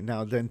 Okay,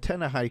 now the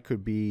antenna height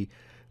could be,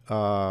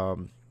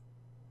 in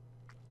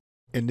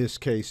this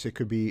case, it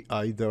could be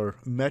either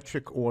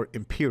metric or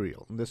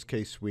imperial. In this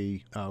case,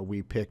 we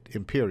picked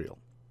imperial.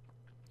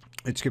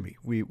 Excuse me,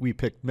 we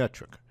picked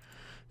metric.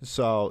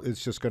 So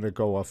it's just going to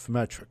go off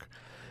metric.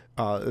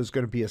 There's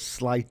going to be a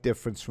slight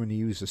difference when you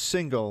use a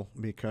single,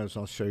 because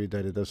I'll show you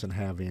that it doesn't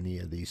have any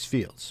of these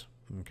fields.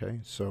 Okay,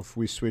 so if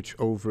we switch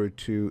over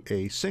to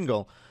a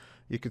single,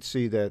 you can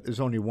see that there's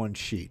only one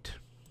sheet.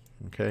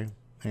 Okay,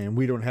 and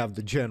we don't have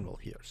the general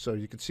here. So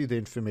you can see the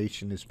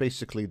information is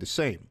basically the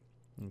same.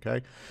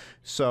 Okay,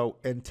 so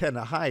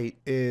antenna height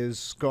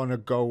is going to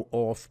go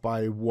off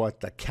by what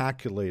the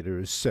calculator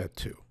is set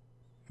to.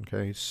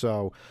 Okay,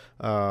 so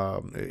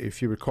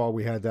if you recall,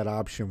 we had that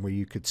option where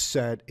you could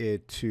set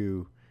it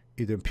to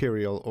either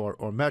imperial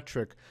or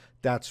metric.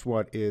 That's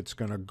what it's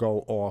going to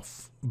go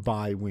off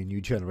by when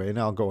you generate. And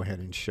I'll go ahead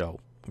and show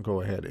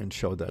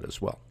that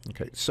as well.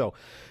 Okay, so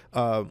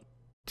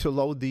to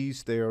load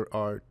these, there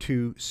are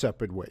two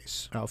separate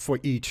ways for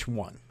each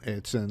one.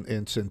 It's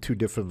in two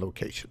different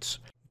locations.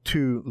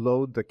 To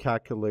load the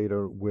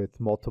calculator with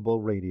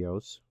multiple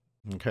radios,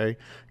 okay,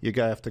 you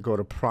have to go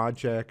to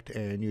project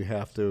and you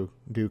have to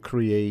do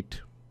create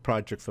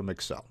project from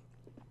Excel.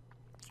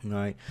 All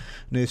right,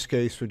 in this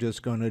case, we're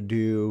just going to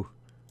do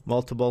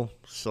multiple,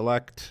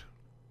 select,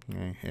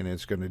 okay, and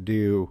it's going to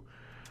do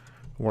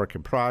work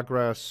in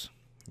progress.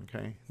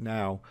 Okay,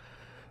 now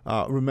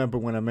remember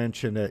when I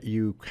mentioned that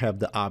you have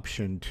the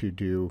option to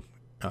do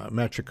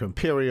metric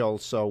imperial,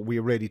 so we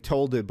already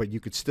told it, but you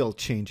could still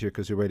change it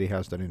because it already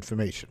has that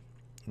information.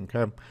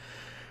 Okay,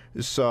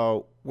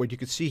 so what you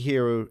can see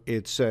here,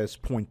 it says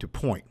point to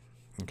point.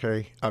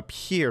 Okay, up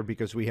here,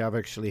 because we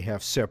actually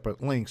have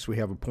separate links, we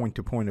have a point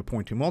to point, a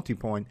point to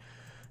multi-point.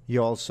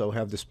 You also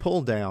have this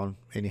pull down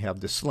and you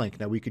have this link.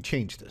 Now we could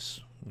change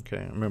this.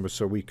 Okay, remember,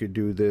 so we could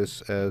do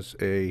this as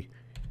a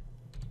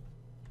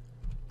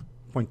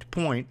point to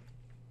point.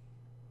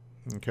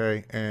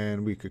 Okay,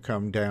 and we could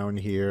come down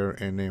here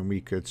and then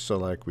we could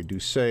select, we do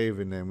save,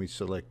 and then we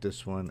select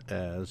this one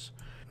as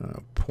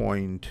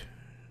point,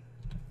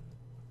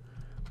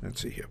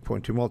 let's see here,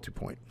 point to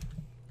multi-point.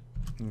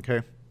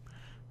 Okay,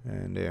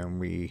 and then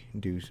we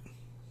do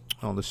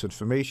all this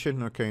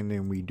information. Okay, and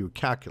then we do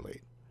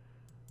calculate.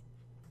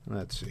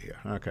 Let's see here.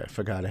 Okay, I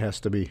forgot it has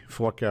to be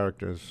 4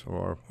 characters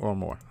or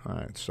more. All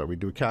right, so we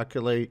do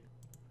calculate.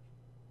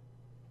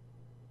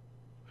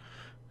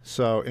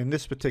 So in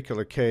this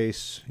particular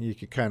case, you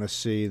can kind of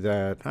see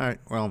that, all right,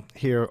 well,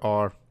 here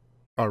are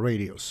our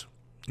radios,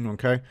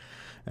 okay?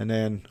 And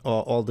then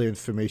all the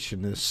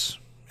information is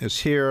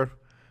here.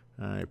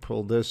 I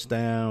pull this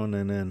down,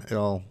 and then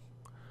it'll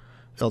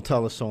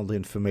tell us all the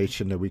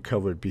information that we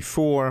covered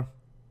before,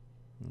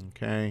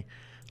 okay?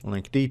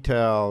 Link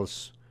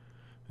details,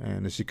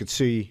 and as you can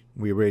see,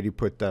 we already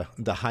put the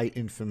height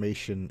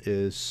information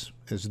is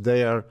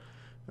there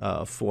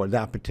for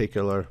that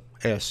particular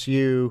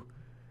SU.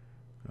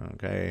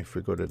 Okay, if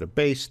we go to the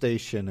base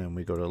station and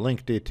we go to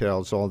link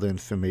details, all the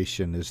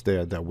information is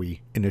there that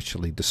we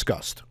initially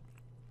discussed.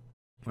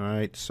 All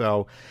right,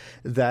 so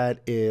that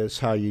is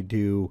how you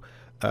do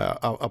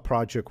a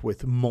project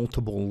with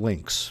multiple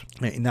links.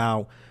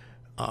 Now,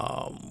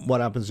 what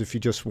happens if you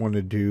just want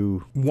to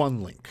do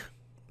one link,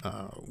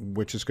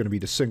 which is going to be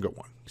the single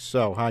one?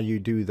 So how you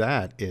do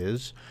that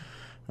is,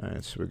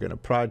 so we're going to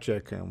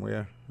project, and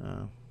we're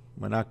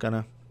not going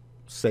to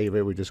save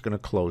it. We're just going to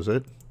close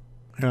it.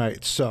 All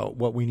right, so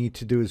what we need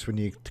to do is we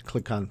need to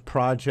click on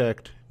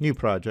project, new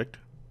project.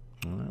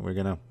 All right, we're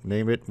going to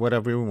name it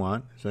whatever we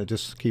want. So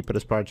just keep it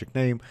as project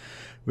name.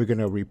 We're going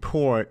to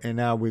report, and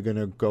now we're going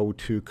to go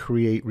to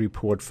create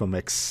report from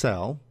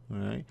Excel. All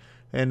right,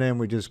 and then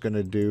we're just going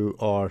to do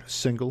our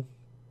single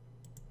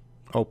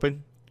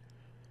open.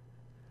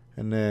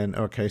 And then,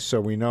 okay, so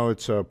we know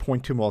it's a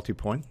point to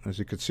multi-point. As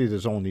you can see,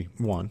 there's only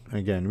one.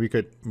 Again, we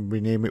could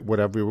rename it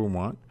whatever we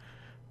want.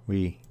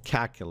 We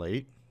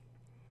calculate.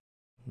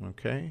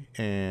 Okay,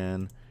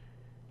 and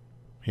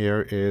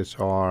here is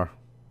our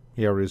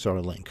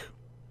link.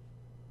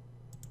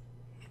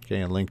 Okay,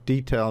 and link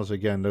details,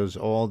 again, those are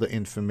all the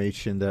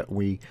information that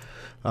we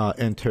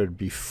entered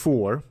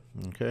before.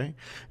 Okay,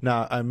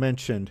 now I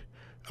mentioned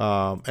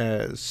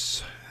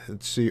let's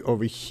see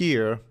over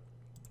here,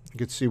 you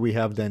can see we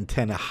have the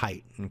antenna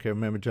height. Okay,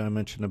 remember John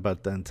mentioned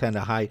about the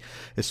antenna height,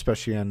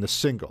 especially on the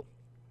single.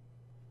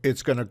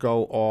 It's going to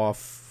go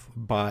off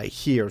by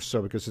here,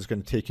 so because it's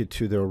going to take you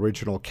to the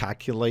original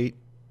calculate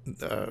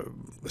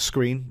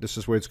screen. This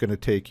is where it's going to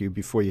take you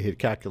before you hit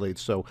calculate.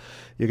 So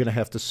you're going to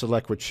have to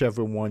select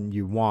whichever one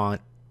you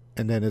want,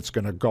 and then it's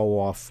going to go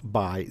off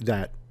by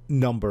that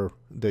number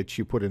that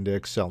you put in the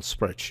Excel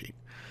spreadsheet.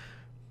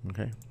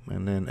 Okay,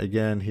 and then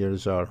again,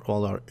 here's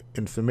all our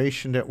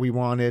information that we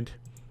wanted,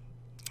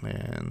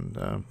 and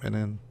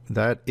then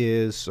that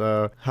is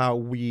how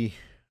we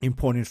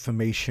import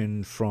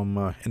information from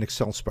an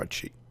Excel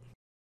spreadsheet.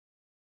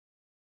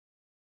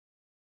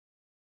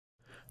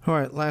 All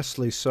right,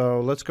 lastly,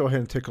 so let's go ahead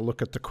and take a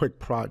look at the quick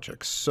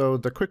projects. So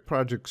the quick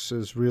projects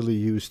is really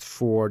used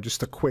for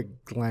just a quick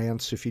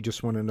glance if you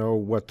just want to know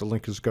what the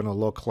link is going to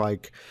look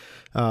like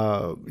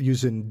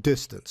using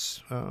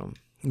distance,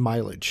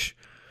 mileage.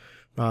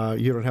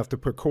 You don't have to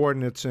put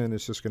coordinates in.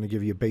 It's just going to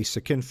give you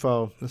basic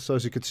info. So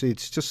as you can see,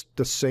 it's just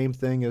the same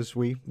thing as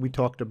we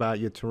talked about: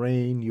 your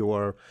terrain,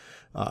 your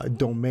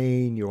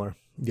domain, your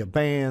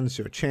bands,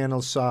 your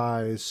channel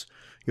size,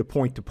 your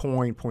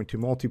point-to-point,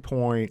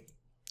 point-to-multipoint.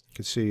 You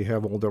can see you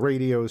have all the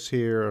radios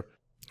here.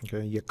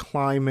 Okay, your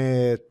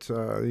climate,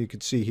 you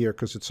can see here,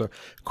 because it's a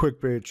quick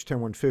bridge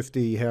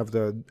 10150, you have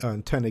the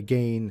antenna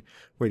gain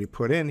where you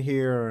put in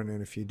here, and then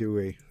if you do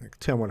a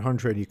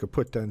 10100, you could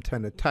put the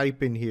antenna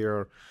type in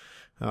here,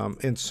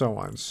 and so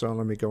on. So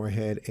let me go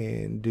ahead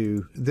and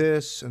do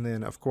this, and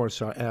then of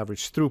course our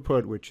average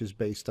throughput, which is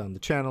based on the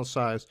channel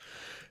size.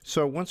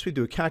 So once we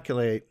do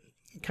calculate,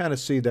 you kind of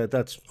see that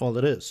that's all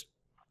it is.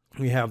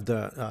 We have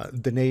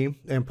the name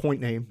and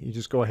point name. You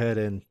just go ahead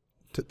and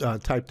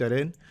type that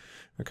in.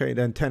 Okay,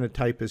 the antenna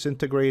type is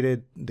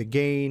integrated. The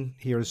gain,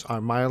 here's our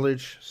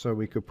mileage, so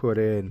we could put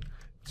in,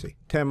 let's see,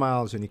 10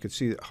 miles, and you can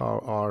see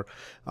how our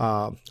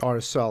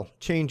RSL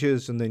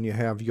changes, and then you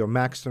have your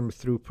maximum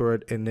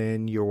throughput and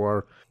then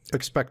your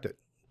expected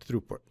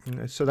throughput.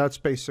 Okay, so that's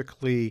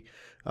basically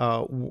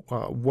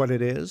what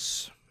it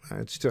is.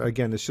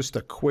 Again, it's just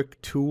a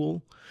quick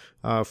tool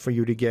for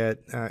you to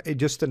get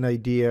just an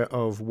idea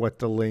of what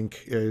the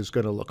link is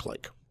going to look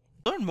like.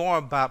 To learn more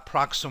about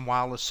Proxim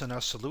Wireless and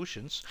our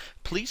solutions,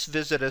 please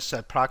visit us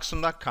at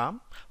proxim.com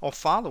or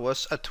follow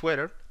us at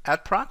Twitter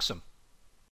 @Proxim.